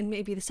 And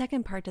maybe the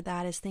second part to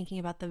that is thinking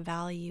about the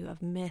value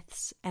of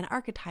myths and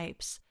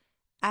archetypes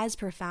as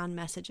profound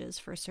messages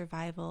for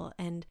survival.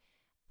 And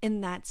in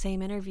that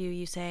same interview,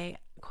 you say,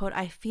 quote,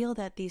 "I feel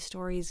that these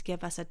stories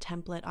give us a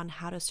template on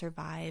how to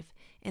survive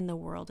in the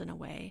world in a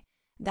way.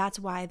 That's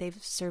why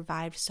they've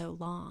survived so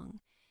long.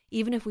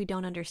 Even if we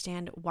don't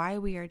understand why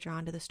we are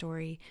drawn to the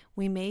story,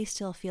 we may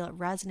still feel it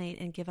resonate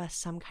and give us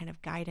some kind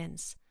of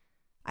guidance.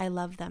 I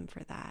love them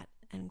for that,"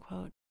 end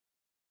quote.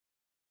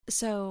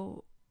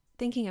 So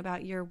thinking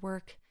about your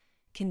work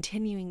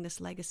continuing this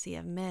legacy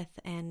of myth,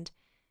 and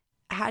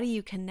how do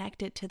you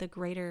connect it to the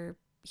greater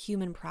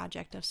human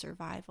project of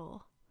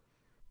survival?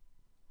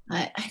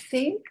 I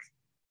think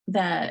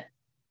that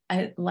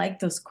I like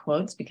those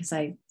quotes because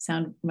I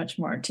sound much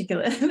more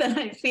articulate than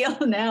I feel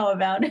now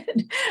about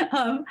it.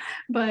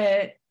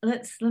 But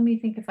let me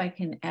think if I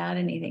can add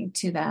anything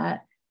to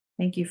that.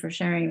 Thank you for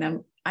sharing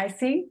them. I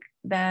think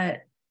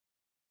that,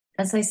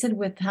 as I said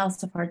with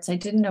House of Hearts, I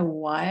didn't know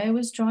why I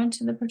was drawn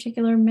to the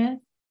particular myth.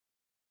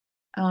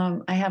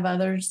 I have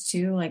others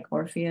too, like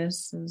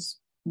Orpheus is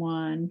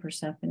one,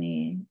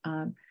 Persephone.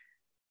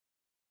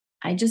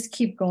 I just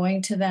keep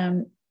going to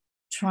them,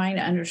 trying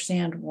to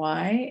understand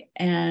why,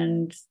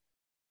 and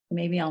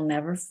maybe I'll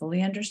never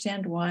fully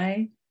understand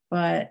why,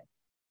 but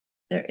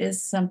there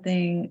is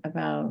something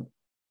about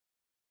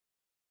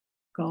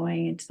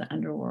going into the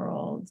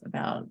underworld,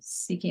 about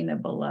seeking the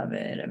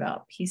beloved,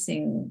 about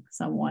piecing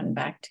someone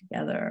back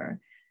together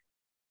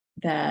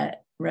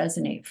that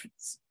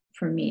resonates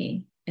for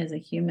me as a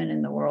human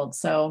in the world.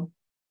 So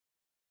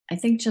I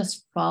think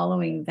just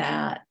following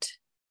that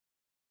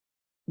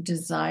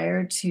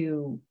desire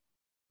to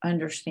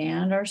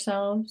understand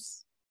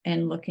ourselves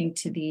and looking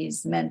to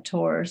these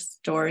mentor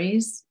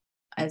stories,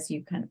 as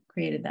you kind of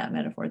created that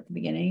metaphor at the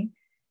beginning,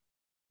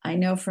 I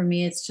know for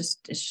me it's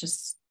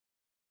just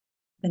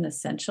been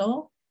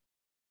essential.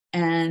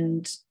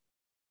 And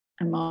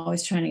I'm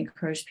always trying to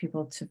encourage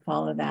people to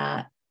follow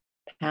that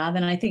path.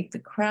 And I think the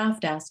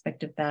craft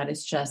aspect of that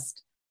is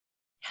just,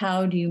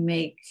 how do you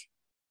make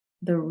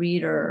the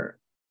reader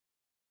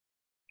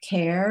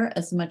care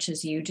as much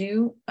as you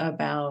do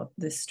about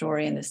this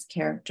story and this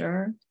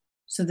character,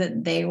 so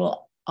that they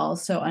will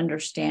also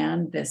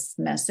understand this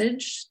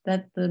message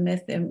that the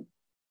myth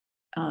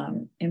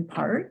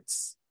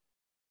imparts.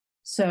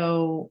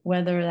 So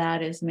whether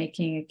that is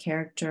making a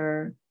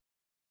character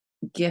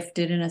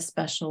gifted in a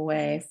special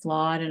way,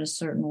 flawed in a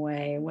certain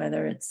way,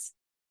 whether it's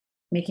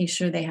making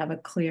sure they have a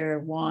clear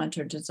want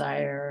or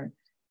desire,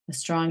 a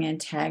strong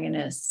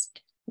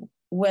antagonist,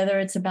 whether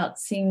it's about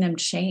seeing them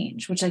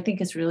change, which I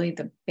think is really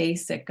the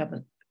basic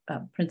of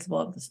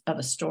principle of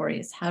a story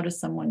is, how does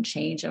someone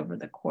change over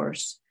the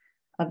course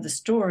of the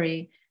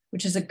story,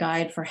 which is a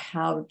guide for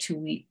how do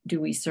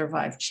we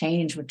survive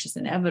change, which is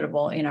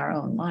inevitable in our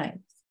own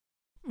lives.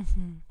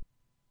 Mm-hmm.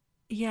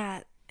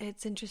 Yeah,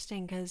 it's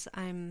interesting because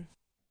I'm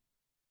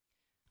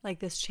like,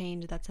 this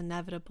change that's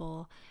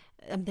inevitable.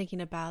 I'm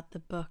thinking about the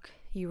book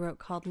you wrote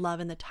called Love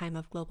in the Time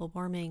of Global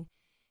Warming.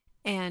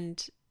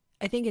 And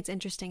I think it's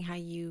interesting how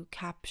you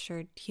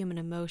captured human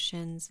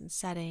emotions and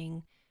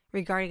setting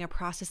regarding a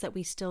process that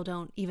we still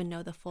don't even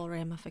know the full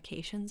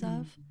ramifications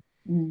of.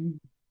 Mm-hmm.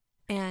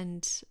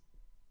 And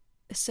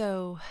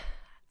so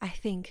I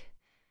think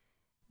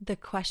the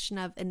question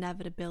of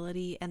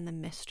inevitability and the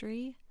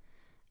mystery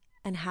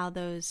and how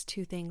those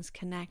two things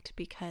connect,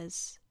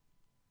 because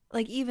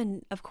like,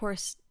 even, of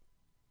course,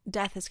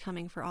 death is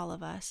coming for all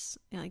of us,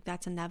 you know, like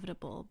that's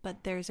inevitable,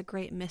 but there's a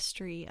great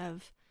mystery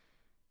of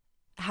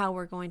how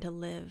we're going to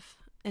live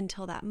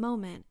until that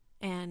moment.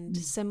 And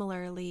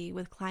similarly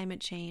with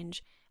climate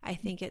change, I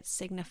think it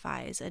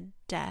signifies a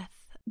death,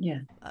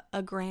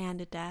 a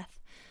grand death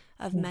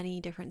of many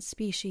different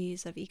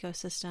species, of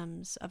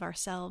ecosystems, of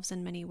ourselves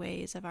in many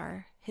ways, of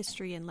our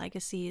history and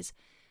legacies.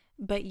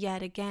 But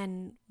yet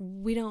again,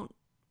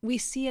 we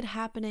see it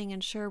happening,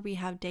 and sure, we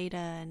have data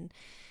and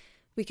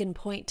we can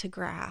point to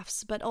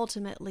graphs, but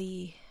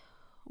ultimately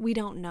we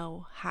don't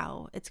know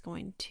how it's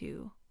going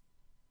to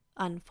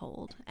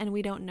unfold, and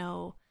we don't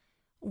know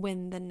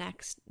when the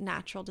next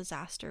natural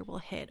disaster will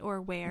hit,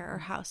 or where, or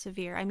how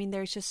severe. I mean,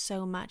 there's just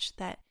so much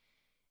that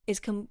is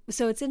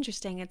so it's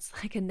interesting. It's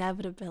like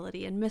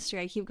inevitability and mystery.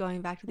 I keep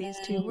going back to these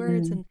two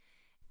words,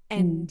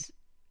 and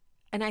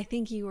I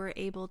think you were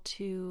able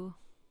to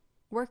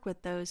work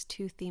with those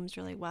two themes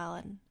really well,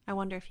 and I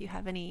wonder if you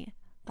have any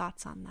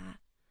thoughts on that.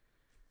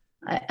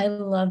 I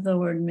love the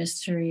word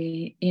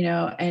mystery, you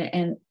know,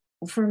 and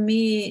for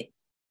me,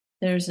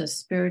 there's a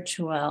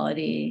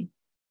spirituality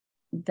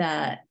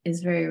that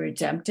is very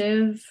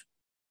redemptive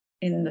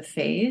in the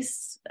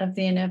face of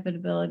the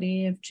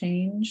inevitability of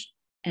change.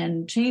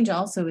 And change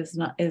also is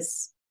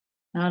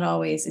not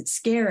always, it's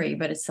scary,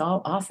 but it's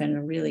often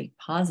a really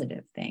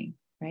positive thing,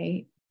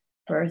 right?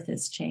 Birth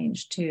is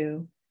change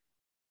too.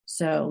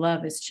 So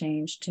love is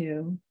change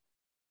too.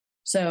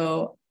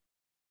 So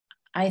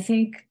I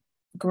think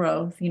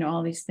growth, you know,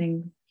 all these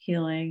things,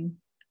 healing.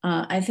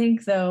 I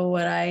think though,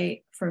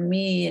 for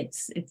me,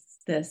 it's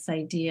this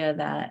idea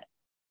that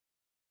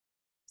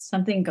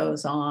something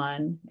goes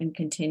on and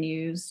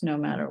continues no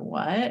matter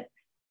what.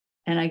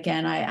 And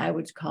again, I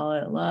would call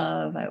it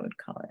love. I would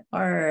call it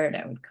art.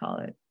 I would call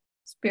it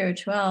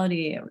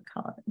spirituality. I would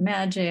call it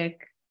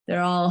magic.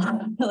 They're all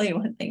really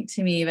one thing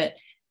to me. But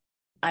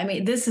I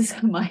mean, this is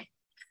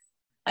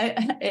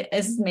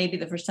it's maybe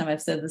the first time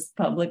I've said this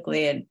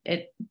publicly, and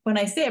when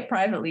I say it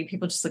privately,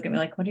 people just look at me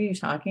like, what are you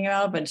talking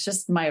about? But it's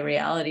just my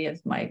reality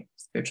of my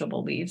spiritual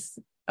beliefs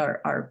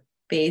are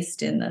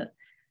based in the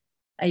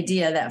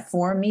idea that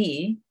for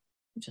me,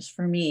 just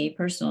for me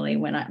personally,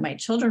 when my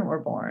children were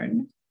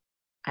born,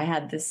 I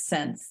had this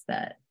sense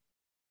that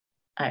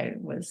I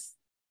was,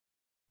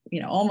 you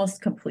know,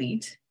 almost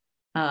complete.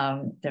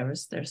 There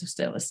was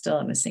still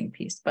a missing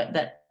piece, but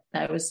that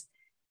I was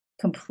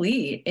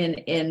complete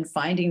in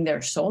finding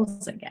their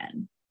souls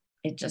again.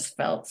 It just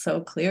felt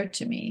so clear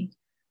to me.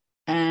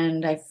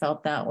 And I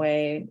felt that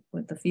way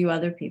with a few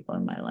other people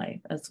in my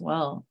life as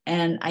well.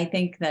 And I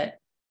think that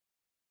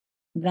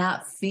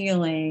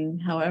feeling,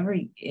 however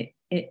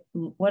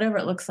whatever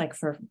it looks like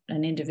for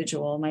an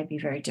individual, might be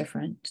very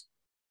different.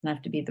 It doesn't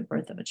have to be the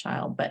birth of a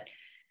child, but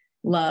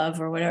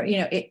love or whatever, you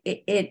know,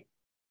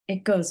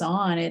 it goes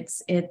on.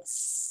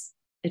 It's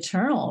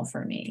eternal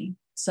for me.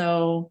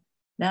 So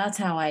that's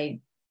how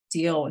I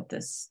deal with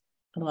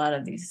a lot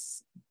of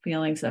these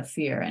feelings of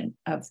fear and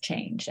of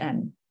change.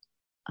 And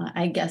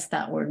I guess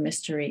that word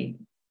mystery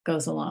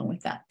goes along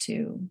with that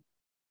too,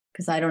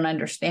 because I don't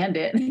understand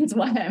it. It's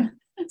why I'm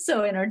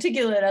so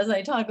inarticulate as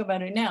I talk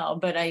about it now,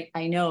 but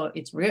I know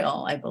it's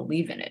real. I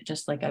believe in it,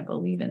 just like I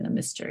believe in the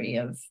mystery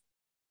of,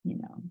 you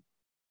know,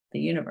 the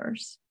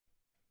universe.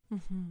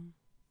 Mm-hmm.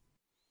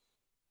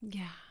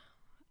 Yeah.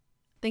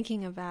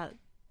 Thinking about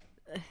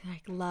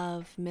like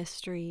love,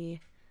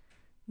 mystery,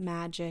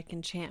 magic,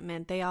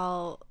 enchantment, they're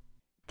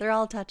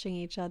all touching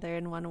each other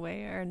in one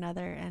way or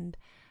another. And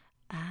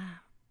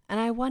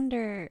I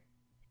wonder,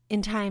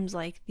 in times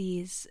like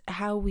these,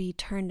 how we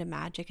turn to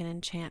magic and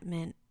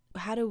enchantment.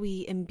 How do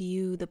we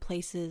imbue the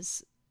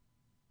places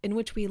in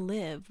which we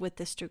live with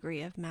this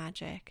degree of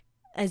magic,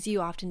 as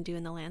you often do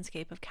in the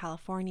landscape of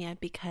California?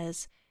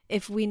 Because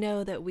if we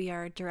know that we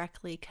are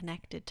directly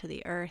connected to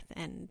the earth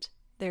and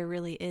there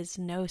really is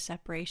no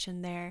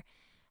separation there,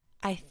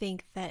 I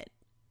think that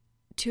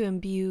to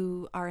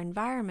imbue our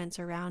environments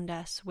around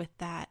us with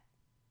that,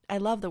 I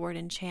love the word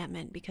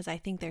enchantment, because I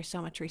think there's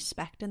so much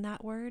respect in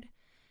that word.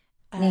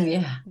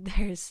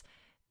 There's,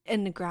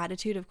 and the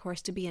gratitude, of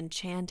course. To be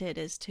enchanted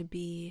is to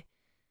be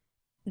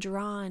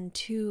drawn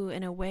to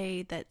in a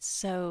way that's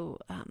so,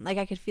 like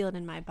I could feel it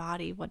in my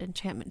body, what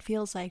enchantment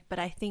feels like. But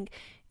I think,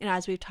 you know,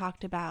 as we've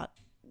talked about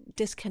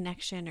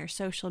disconnection or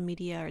social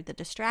media or the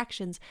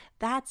distractions,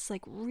 that's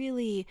like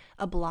really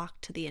a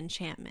block to the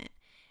enchantment.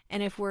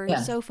 And if we're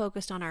so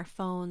focused on our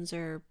phones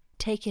or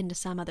taken to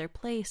some other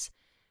place,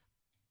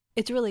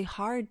 it's really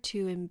hard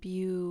to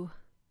imbue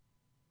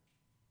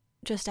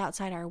just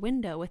outside our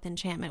window with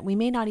enchantment. We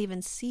may not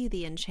even see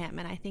the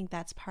enchantment. I think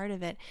that's part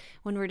of it.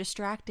 When we're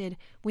distracted,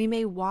 we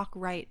may walk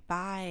right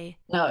by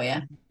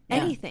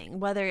anything,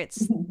 whether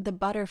it's the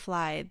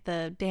butterfly,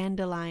 the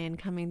dandelion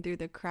coming through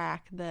the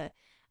crack,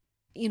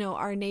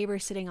 our neighbor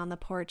sitting on the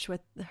porch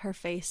with her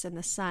face in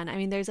the sun. I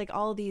mean, there's like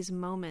all these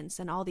moments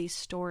and all these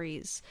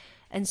stories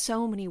and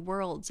so many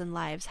worlds and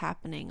lives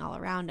happening all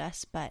around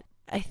us. But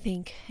I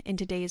think in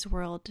today's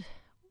world,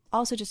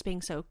 also just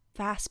being so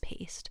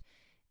fast-paced,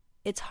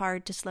 it's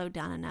hard to slow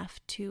down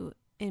enough to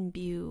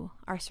imbue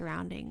our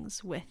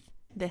surroundings with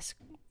this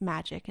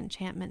magic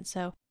enchantment.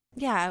 So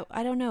yeah,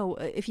 I don't know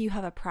if you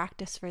have a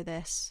practice for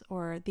this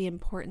or the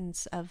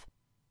importance of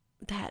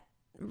that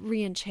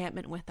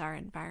re-enchantment with our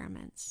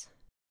environments.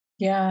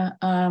 Yeah,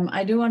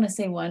 I do want to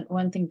say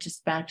one thing,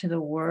 just back to the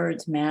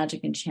words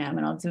magic,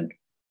 enchantment.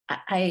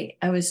 I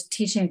was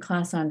teaching a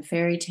class on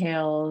fairy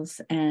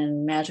tales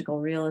and magical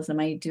realism.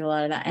 I do a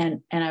lot of that,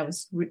 and I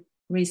was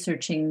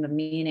researching the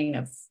meaning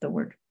of the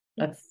word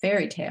of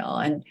fairy tale,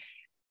 and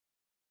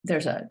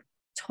there's a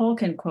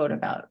Tolkien quote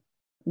about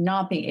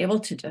not being able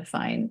to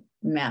define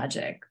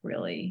magic.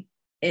 Really,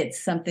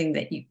 it's something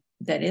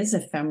that is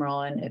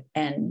ephemeral,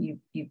 and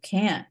you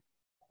can't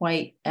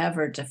quite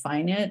ever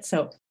define it.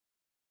 So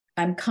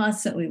I'm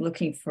constantly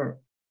looking for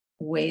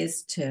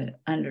ways to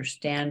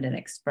understand and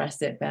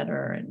express it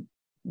better. And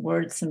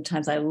words,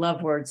 sometimes I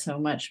love words so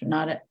much, but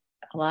not a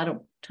lot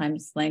of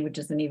times language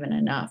isn't even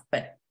enough.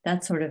 But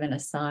that's sort of an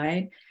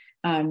aside.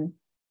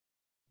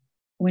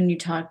 When you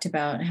talked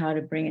about how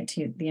to bring it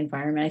to the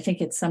environment, I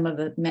think it's some of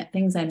the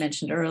things I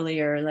mentioned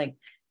earlier, like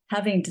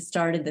having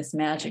started this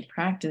magic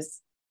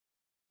practice,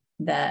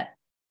 that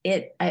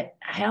I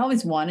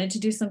always wanted to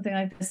do something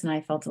like this, and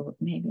I felt a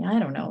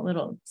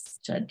little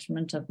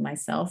judgment of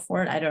myself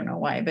for it. I don't know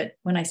why, but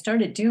when I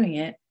started doing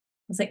it, I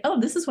was like,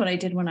 oh, this is what I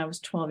did when I was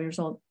 12 years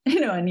old,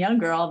 and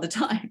younger all the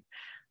time,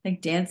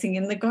 like dancing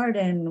in the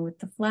garden with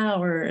the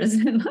flowers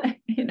and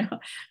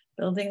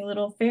building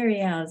little fairy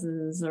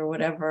houses or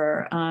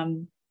whatever,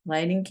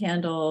 lighting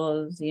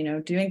candles,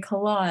 doing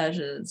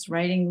collages,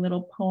 writing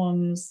little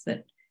poems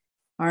that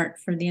aren't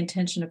for the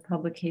intention of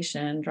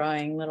publication,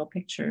 drawing little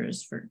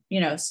pictures for,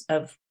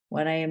 of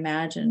what I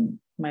imagine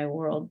I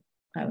would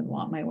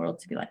want my world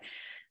to be like.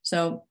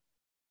 So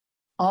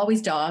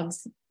always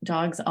dogs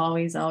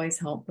always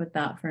help with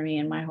that for me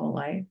in my whole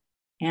life,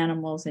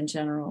 animals in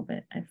general.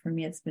 But for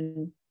me, it's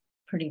been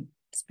pretty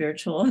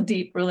spiritual,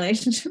 deep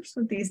relationships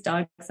with these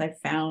dogs I've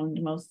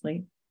found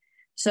mostly.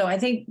 So I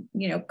think,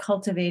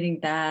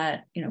 cultivating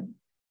that,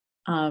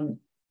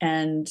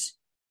 and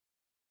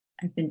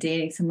I've been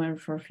dating someone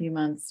for a few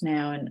months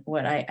now, and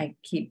what I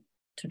keep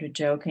sort of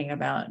joking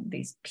about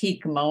these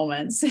peak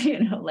moments,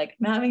 like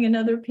I'm having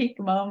another peak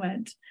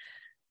moment,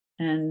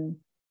 and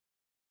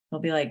they'll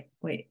be like,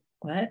 wait,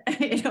 what?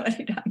 What are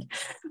you talking?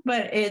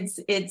 But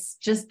it's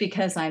just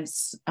because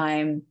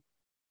I'm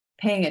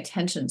paying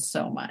attention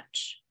so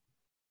much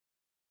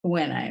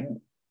when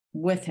I'm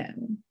with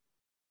him,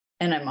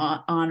 and I'm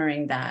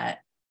honoring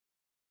that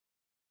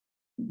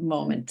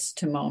moment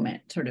to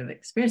moment sort of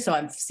experience. So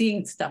I'm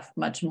seeing stuff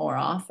much more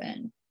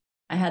often.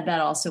 I had that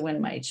also when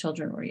my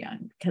children were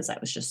young, because I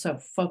was just so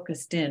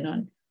focused in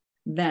on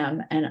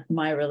them and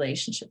my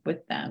relationship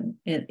with them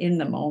in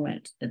the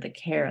moment, the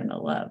care and the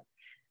love.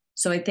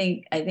 So I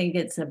think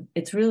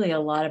it's really a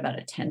lot about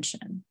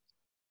attention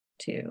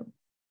too,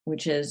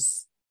 which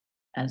is,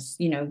 as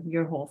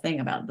your whole thing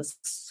about this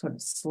sort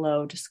of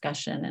slow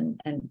discussion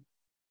and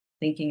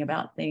thinking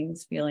about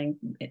things, feeling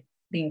it,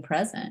 being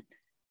present.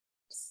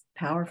 It's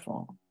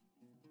powerful.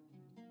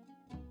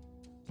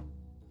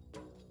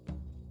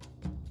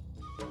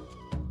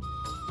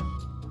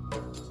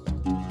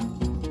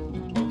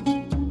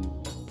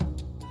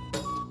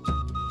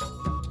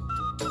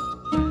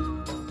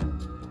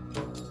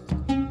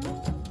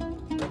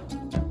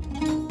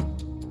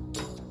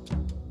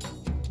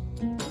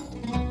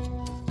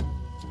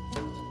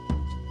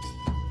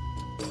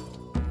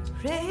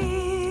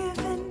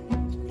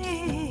 Raven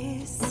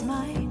is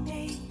my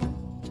name.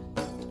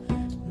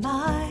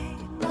 My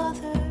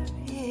mother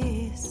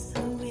is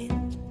the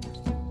wind.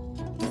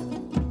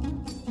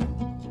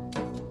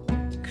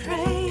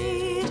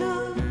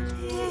 Cradled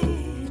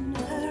in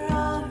her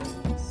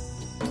arms,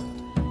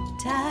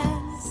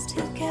 dance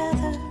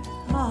together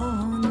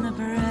on the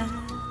breath.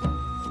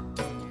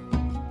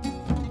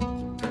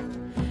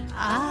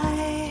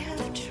 I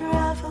have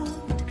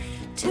traveled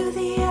to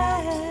the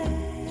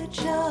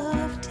edge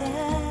of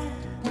death.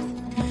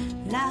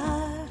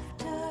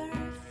 Laughter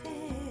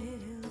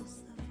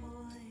fills the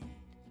void.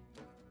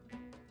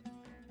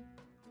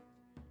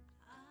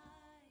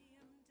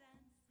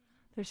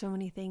 There's so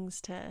many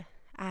things to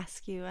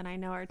ask you, and I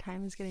know our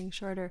time is getting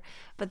shorter,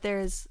 but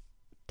there's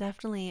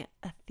definitely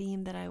a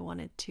theme that I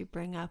wanted to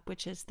bring up,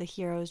 which is the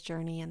hero's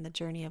journey and the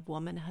journey of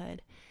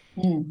womanhood.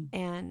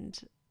 And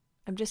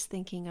I'm just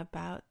thinking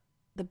about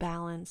the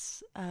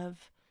balance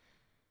of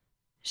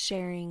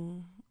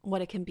sharing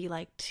what it can be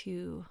like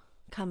to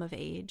come of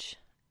age.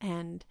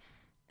 And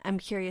I'm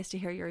curious to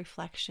hear your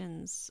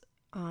reflections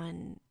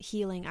on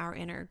healing our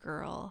inner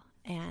girl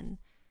and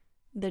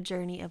the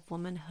journey of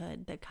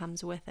womanhood that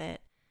comes with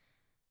it.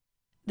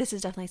 This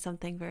is definitely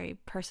something very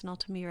personal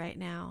to me right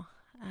now,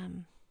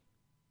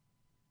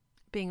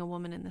 being a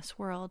woman in this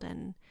world,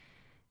 and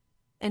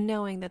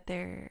knowing that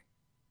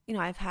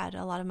I've had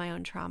a lot of my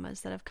own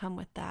traumas that have come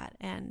with that,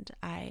 and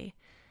I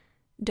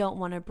don't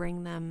want to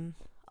bring them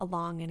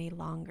along any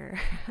longer.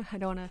 I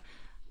don't want to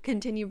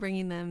continue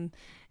bringing them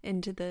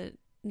into the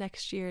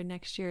next year.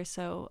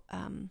 So,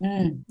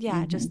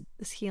 just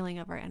this healing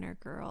of our inner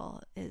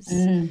girl is,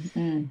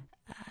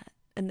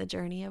 and the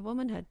journey of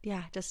womanhood.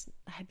 Yeah,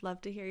 I'd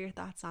love to hear your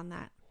thoughts on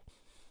that.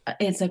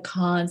 It's a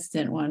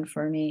constant one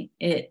for me.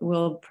 It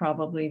will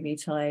probably be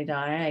till I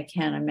die. I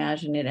can't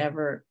imagine it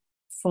ever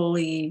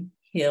fully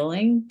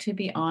healing, to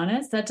be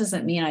honest. That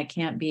doesn't mean I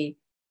can't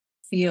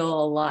feel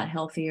a lot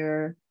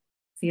healthier,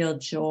 feel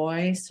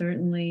joy,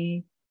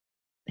 certainly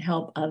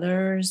help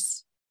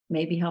others,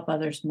 maybe help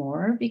others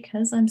more,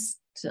 because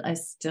I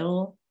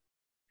still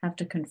have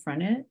to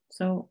confront it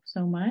so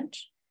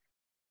much.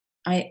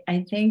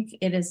 I think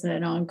it is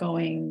an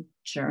ongoing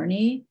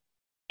journey,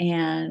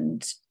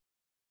 and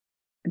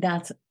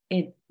that's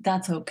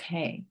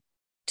okay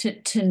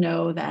to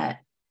know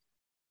that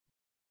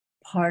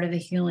part of the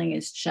healing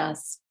is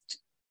just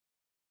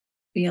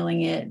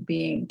feeling it,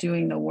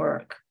 doing the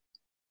work,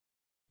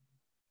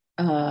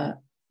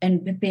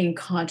 and being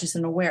conscious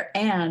and aware.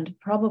 And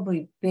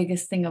probably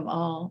biggest thing of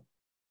all,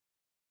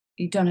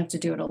 you don't have to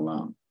do it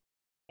alone.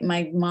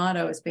 My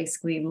motto is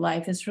basically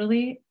life is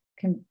really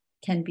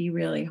can be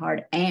really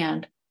hard,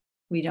 and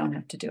we don't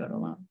have to do it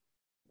alone.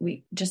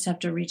 We just have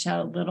to reach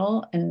out a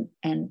little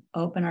and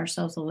open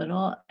ourselves a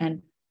little,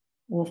 and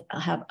we'll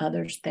have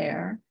others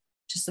there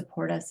to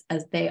support us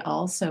as they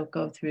also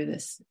go through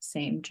this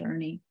same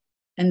journey.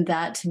 And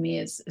that to me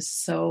is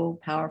so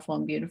powerful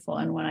and beautiful.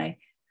 And when I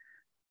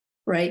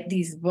write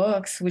these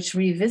books, which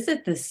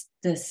revisit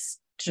this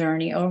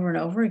journey over and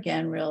over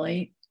again,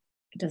 really,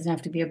 it doesn't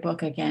have to be a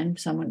book again.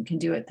 Someone can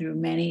do it through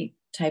many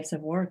types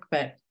of work,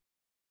 but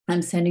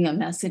I'm sending a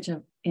message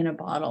in a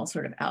bottle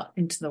sort of out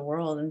into the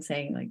world and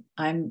saying, like,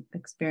 I'm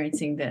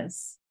experiencing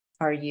this.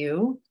 Are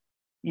you?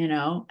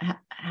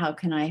 How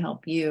can I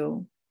help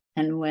you?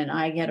 And when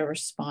I get a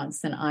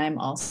response, then I'm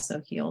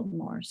also healed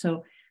more. So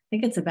I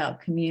think it's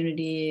about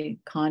community,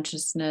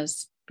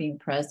 consciousness, being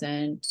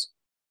present,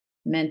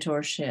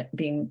 mentorship,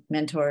 being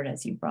mentored,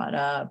 as you brought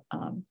up,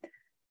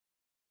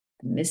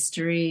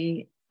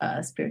 mystery,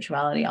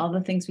 spirituality, all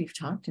the things we've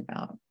talked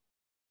about.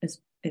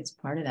 It's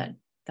part of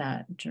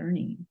that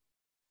journey.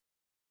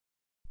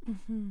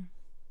 Mm-hmm.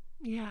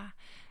 Yeah.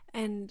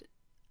 And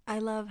I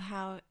love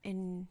how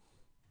in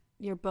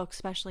your book,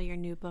 especially your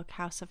new book,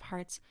 House of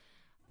Hearts,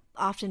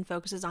 often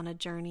focuses on a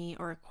journey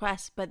or a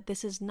quest, but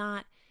this is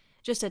not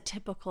just a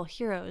typical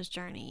hero's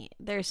journey.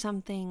 There's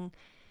something,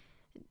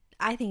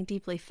 I think,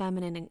 deeply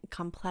feminine and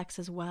complex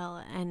as well.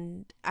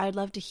 And I'd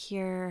love to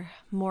hear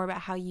more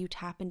about how you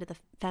tap into the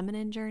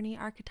feminine journey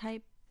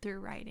archetype through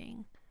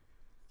writing.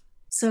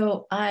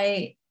 So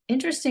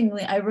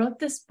interestingly, I wrote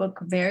this book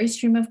very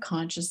stream of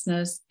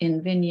consciousness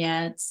in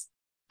vignettes,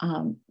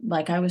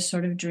 like I was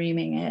sort of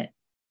dreaming it.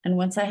 And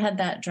once I had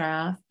that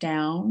draft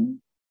down,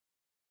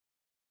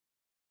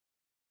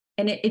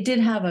 and it did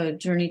have a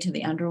journey to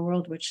the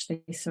underworld, which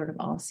they sort of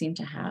all seem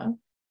to have.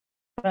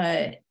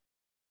 But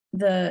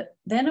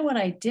then what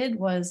I did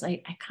was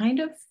I kind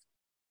of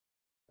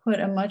put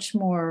a much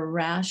more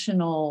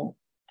rational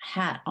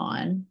hat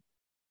on,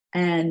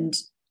 and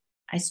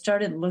I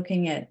started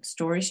looking at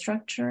story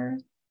structure,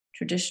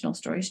 traditional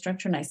story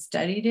structure, and I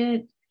studied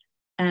it,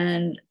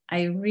 and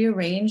I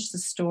rearranged the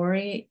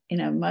story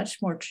in a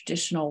much more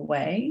traditional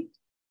way.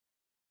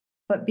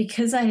 But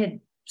because I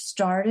had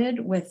started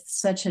with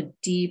such a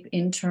deep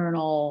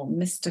internal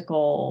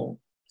mystical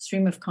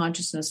stream of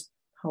consciousness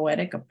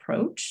poetic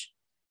approach,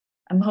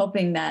 I'm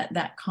hoping that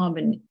that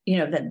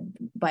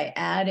by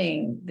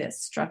adding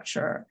this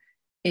structure,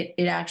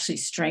 it actually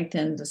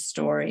strengthens the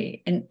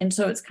story. And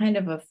so it's kind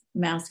of a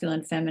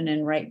masculine,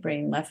 feminine, right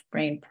brain, left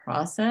brain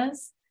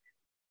process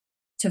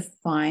to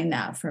find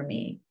that for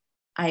me.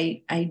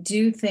 I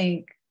do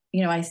think,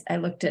 I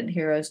looked at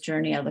Hero's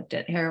Journey, I looked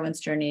at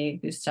Heroine's Journey,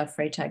 Gustav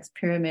Freytag's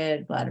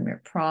Pyramid,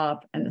 Vladimir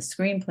Prop, and the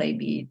screenplay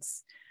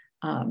beats,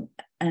 and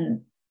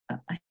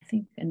I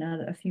think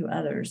a few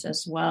others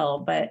as well.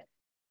 But,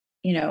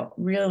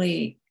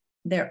 really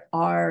there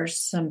are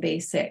some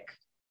basic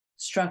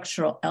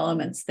structural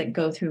elements that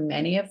go through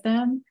many of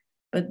them.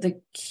 But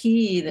the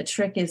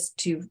trick is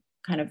to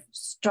kind of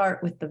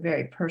start with the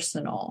very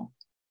personal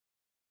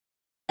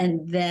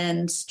and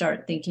then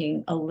start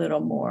thinking a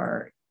little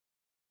more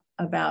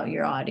about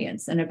your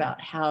audience and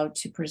about how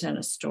to present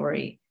a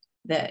story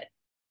that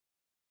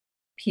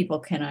people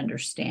can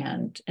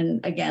understand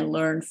and, again,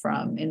 learn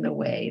from in the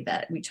way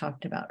that we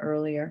talked about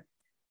earlier.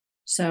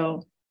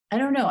 So I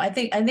don't know. I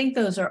think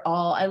those are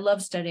all, I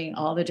love studying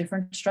all the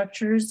different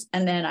structures.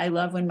 And then I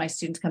love when my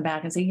students come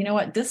back and say, you know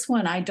what, this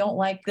one, I don't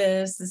like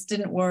this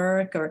didn't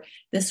work, or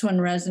this one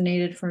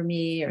resonated for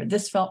me, or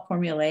this felt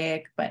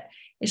formulaic. But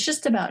it's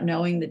just about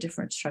knowing the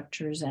different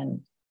structures.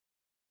 And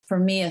for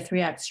me, a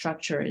 3-act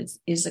structure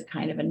is a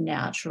kind of a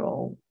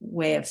natural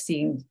way of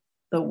seeing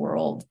the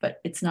world, but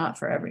it's not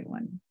for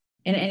everyone.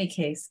 In any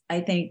case, I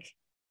think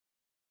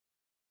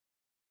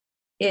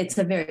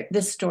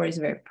this story is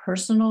a very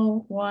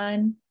personal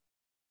one,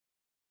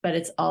 but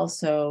it's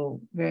also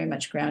very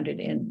much grounded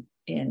in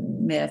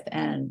myth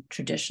and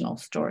traditional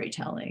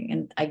storytelling.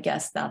 And I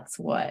guess that's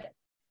what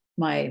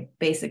my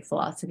basic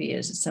philosophy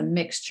is. It's a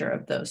mixture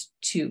of those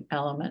two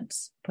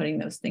elements, putting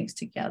those things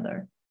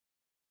together,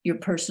 your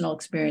personal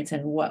experience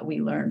and what we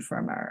learned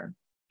from our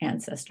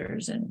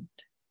ancestors and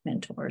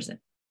mentors.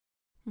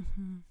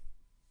 Mm-hmm.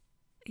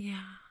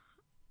 Yeah.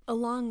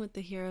 Along with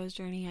the hero's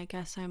journey, I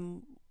guess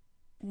I'm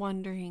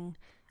wondering,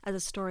 as a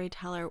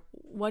storyteller,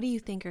 what do you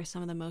think are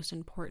some of the most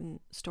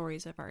important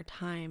stories of our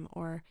time,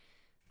 or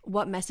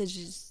what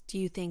messages do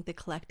you think the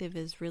collective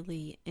is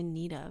really in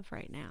need of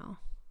right now?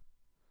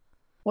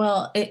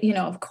 Well,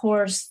 of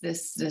course,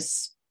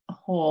 this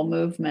whole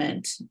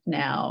movement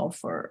now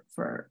for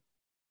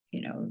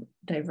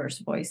diverse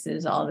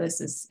voices, all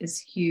this is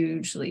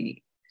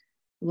hugely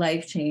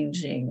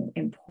life-changing,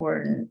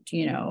 important,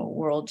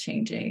 world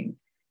changing.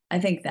 I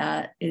think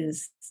that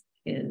is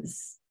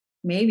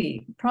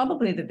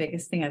probably the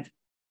biggest thing I've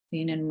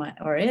seen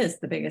is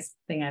the biggest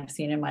thing I've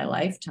seen in my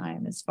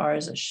lifetime as far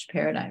as a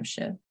paradigm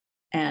shift.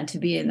 And to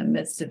be in the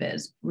midst of it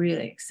is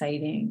really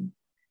exciting.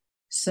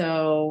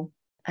 So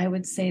I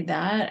would say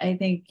that I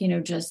think,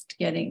 just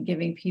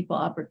giving people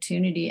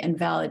opportunity and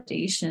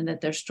validation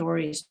that their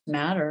stories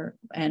matter.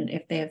 And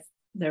if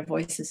their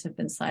voices have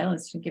been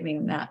silenced, and giving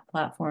them that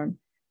platform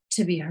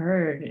to be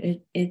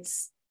heard,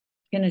 it's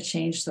going to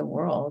change the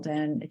world,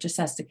 and it just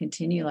has to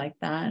continue like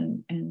that,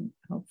 and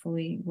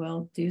hopefully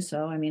will do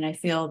so. I mean, I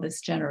feel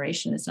this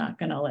generation is not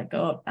going to let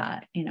go of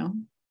that,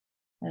 and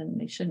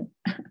they shouldn't.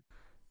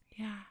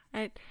 Yeah,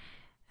 I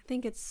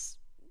think it's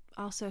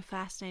also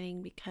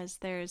fascinating because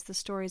there's the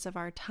stories of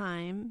our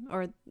time,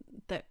 or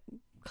that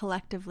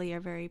collectively are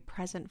very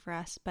present for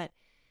us, but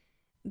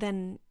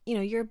then,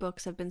 your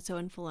books have been so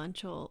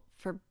influential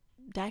for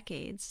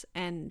decades,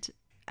 and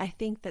I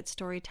think that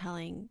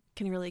storytelling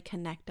can really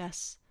connect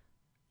us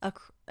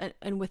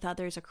and with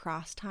others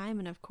across time.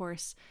 And of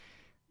course,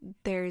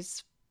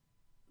 there's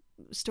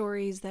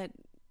stories that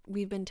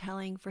we've been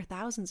telling for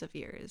thousands of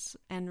years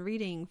and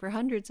reading for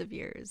hundreds of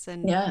years.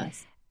 And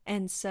yes.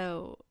 And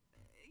so,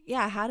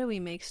 yeah, how do we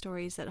make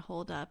stories that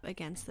hold up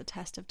against the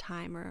test of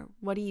time? Or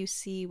what do you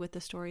see with the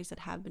stories that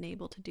have been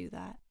able to do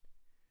that?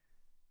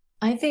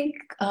 I think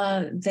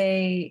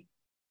they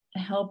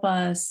help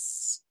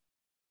us,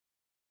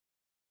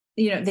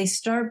 they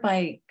start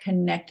by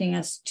connecting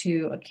us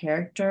to a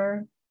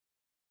character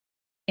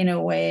in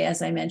a way,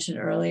 as I mentioned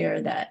earlier,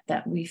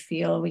 that we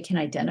feel we can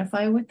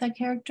identify with that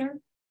character.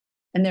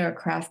 And there are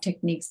craft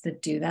techniques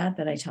that do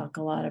that I talk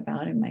a lot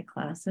about in my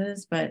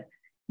classes. But,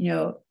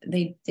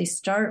 they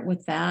start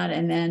with that,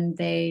 and then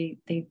they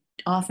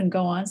often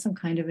go on some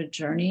kind of a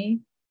journey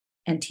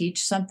and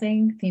teach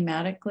something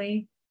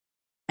thematically.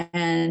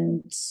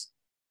 And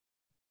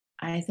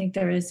I think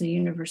there is a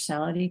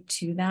universality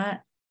to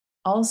that.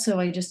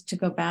 Also, to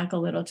go back a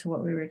little to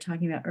what we were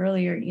talking about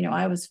earlier,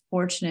 I was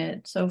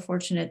so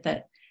fortunate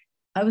that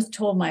I was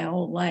told my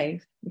whole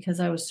life, because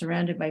I was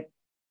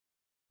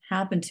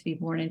happened to be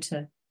born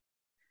into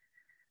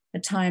a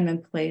time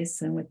and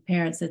place and with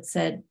parents that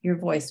said, your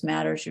voice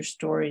matters, your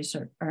stories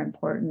are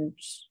important,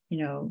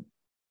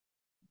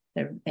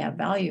 they have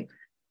value.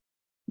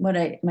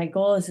 My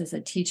goal is, as a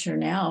teacher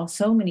now,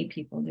 so many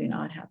people do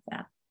not have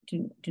that,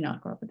 do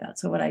not grow up with that.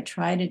 So what I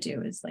try to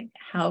do is,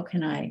 how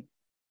can I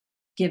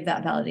give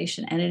that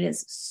validation? And it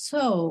is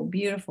so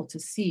beautiful to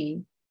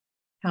see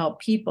how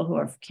people who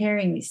are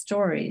carrying these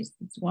stories,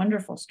 these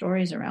wonderful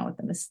stories around with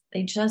them,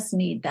 they just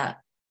need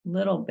that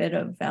little bit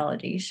of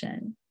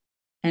validation.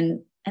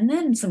 And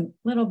then some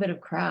little bit of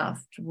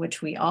craft,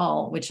 which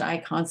I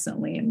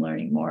constantly am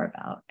learning more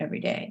about every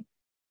day.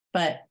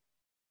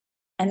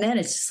 And then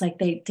it's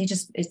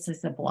just it's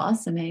just a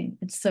blossoming.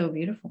 It's so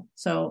beautiful.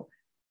 So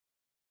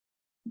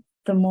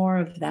the more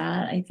of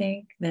that, I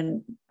think,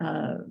 then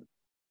the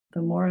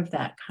more of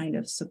that kind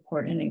of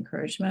support and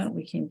encouragement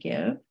we can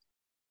give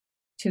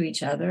to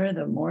each other,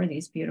 the more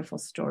these beautiful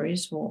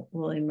stories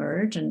will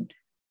emerge, and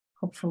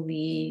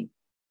hopefully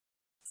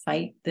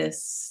fight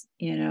this,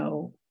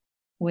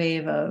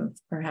 wave of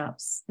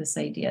perhaps this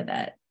idea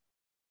that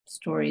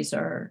stories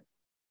are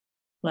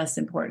less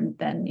important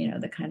than,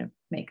 the kind of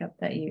makeup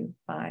that you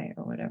buy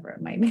or whatever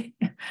it might be,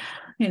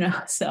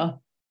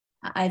 So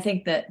I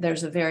think that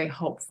there's a very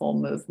hopeful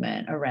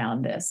movement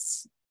around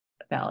this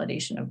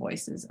validation of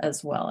voices,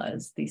 as well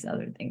as these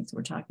other things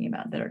we're talking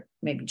about that are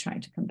maybe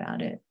trying to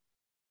combat it.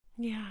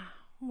 Yeah.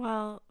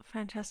 Well,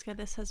 Francesca,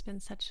 this has been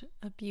such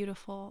a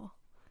beautiful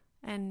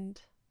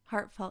and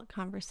heartfelt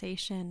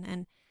conversation,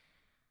 and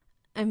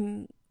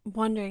I'm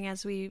wondering,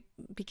 as we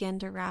begin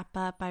to wrap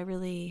up, I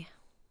really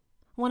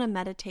want to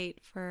meditate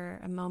for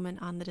a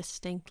moment on the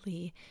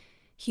distinctly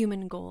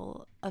human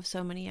goal of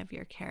so many of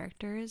your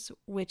characters,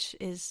 which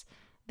is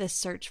this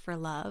search for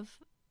love.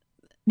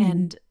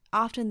 And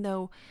often,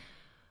 though,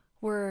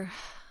 we're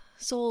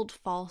sold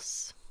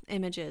false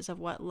images of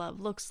what love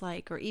looks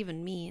like or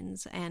even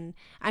means. And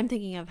I'm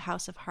thinking of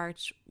House of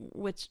Hearts,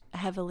 which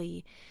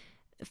heavily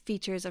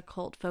features a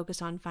cult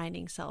focus on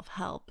finding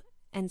self-help.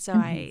 And so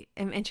I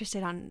am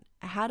interested on,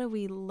 how do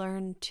we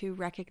learn to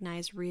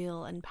recognize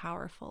real and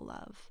powerful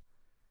love?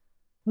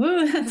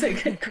 Ooh, that's a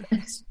good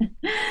question.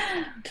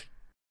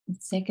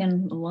 It's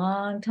taken a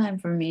long time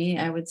for me,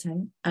 I would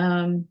say.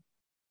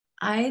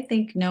 I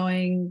think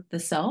knowing the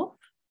self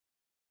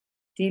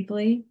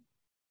deeply,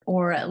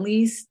 or at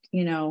least,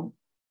 because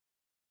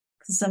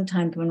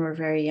sometimes when we're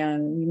very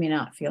young, we may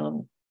not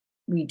feel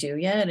we do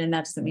yet, and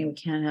that doesn't mean we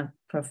can't have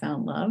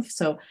profound love.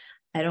 So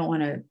I don't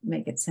want to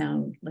make it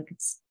sound like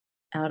it's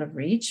out of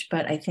reach,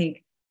 but I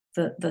think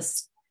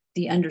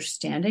the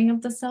understanding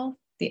of the self,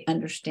 the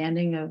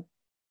understanding of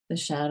the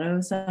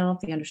shadow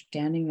self, the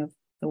understanding of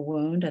the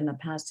wound and the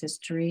past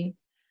history,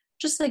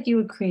 just like you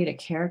would create a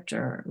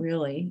character,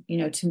 really,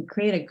 to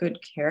create a good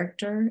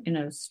character in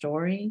a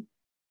story,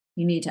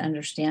 you need to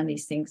understand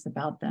these things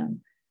about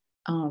them.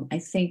 I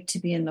think to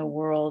be in the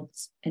world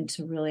and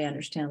to really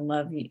understand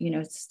love,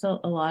 it's still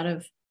a lot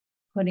of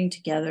putting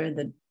together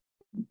the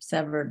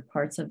severed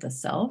parts of the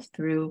self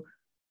through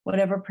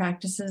whatever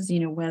practices,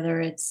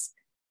 whether it's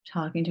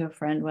talking to a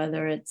friend,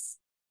 whether it's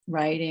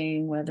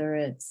writing, whether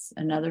it's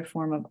another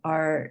form of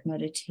art,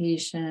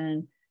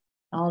 meditation,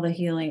 all the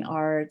healing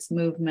arts,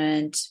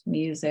 movement,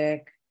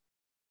 music,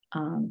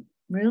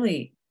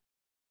 really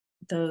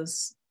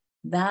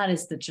that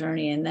is the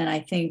journey. And then I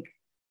think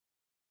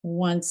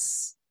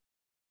once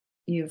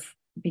you've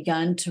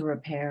begun to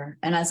repair,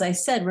 and as I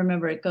said,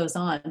 remember, it goes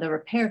on, the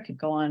repair could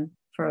go on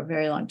for a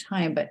very long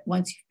time, but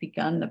once you've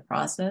begun the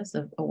process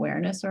of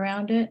awareness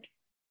around it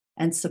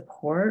and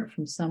support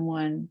from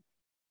someone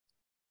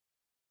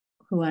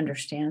who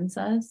understands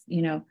us,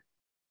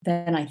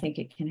 then I think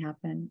it can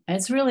happen. And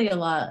it's really a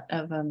lot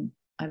of,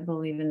 I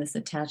believe in this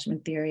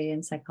attachment theory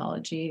in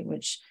psychology,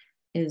 which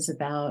is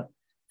about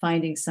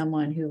finding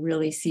someone who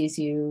really sees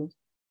you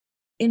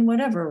in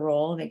whatever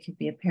role. They could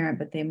be a parent,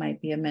 but they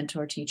might be a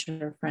mentor,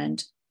 teacher,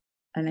 friend,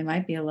 and they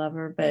might be a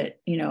lover, but,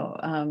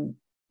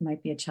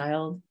 might be a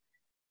child,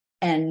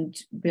 and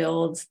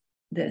build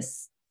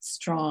this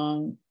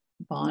strong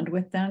bond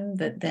with them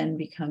that then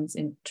becomes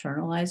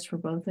internalized for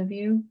both of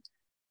you.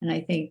 And I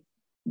think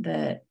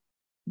that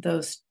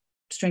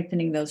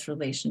strengthening those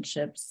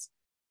relationships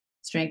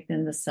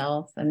strengthen the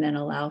self, and then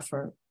allow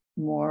for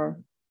more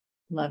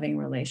loving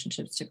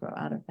relationships to grow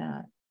out of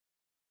that.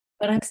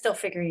 But I'm still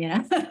figuring it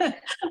out.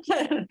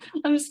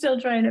 I'm still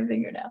trying to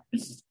figure it out.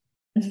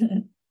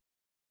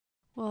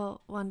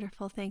 Well,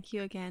 wonderful. Thank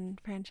you again,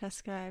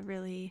 Francesca. I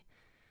really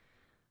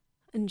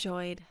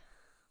enjoyed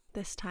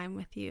this time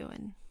with you,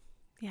 and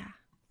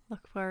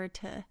look forward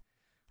to.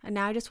 And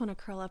now I just want to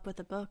curl up with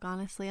a book,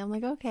 honestly. I'm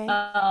like, okay.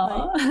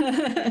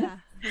 I'm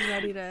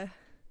ready to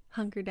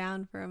hunker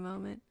down for a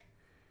moment.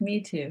 Me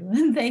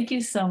too. Thank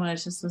you so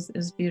much. It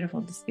was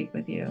beautiful to speak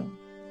with you.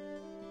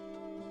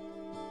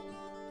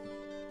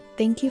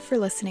 Thank you for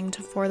listening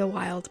to For the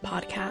Wild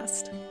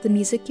podcast. The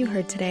music you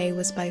heard today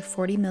was by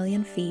 40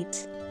 Million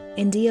Feet,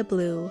 India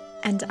Blue,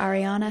 and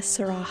Ariana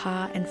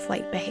Saraha and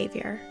Flight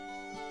Behavior.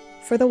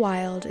 For the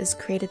Wild is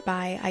created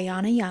by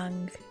Ayana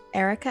Young,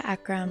 Erica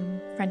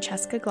Ekram,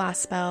 Francesca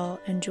Glassbell,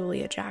 and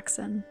Julia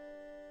Jackson.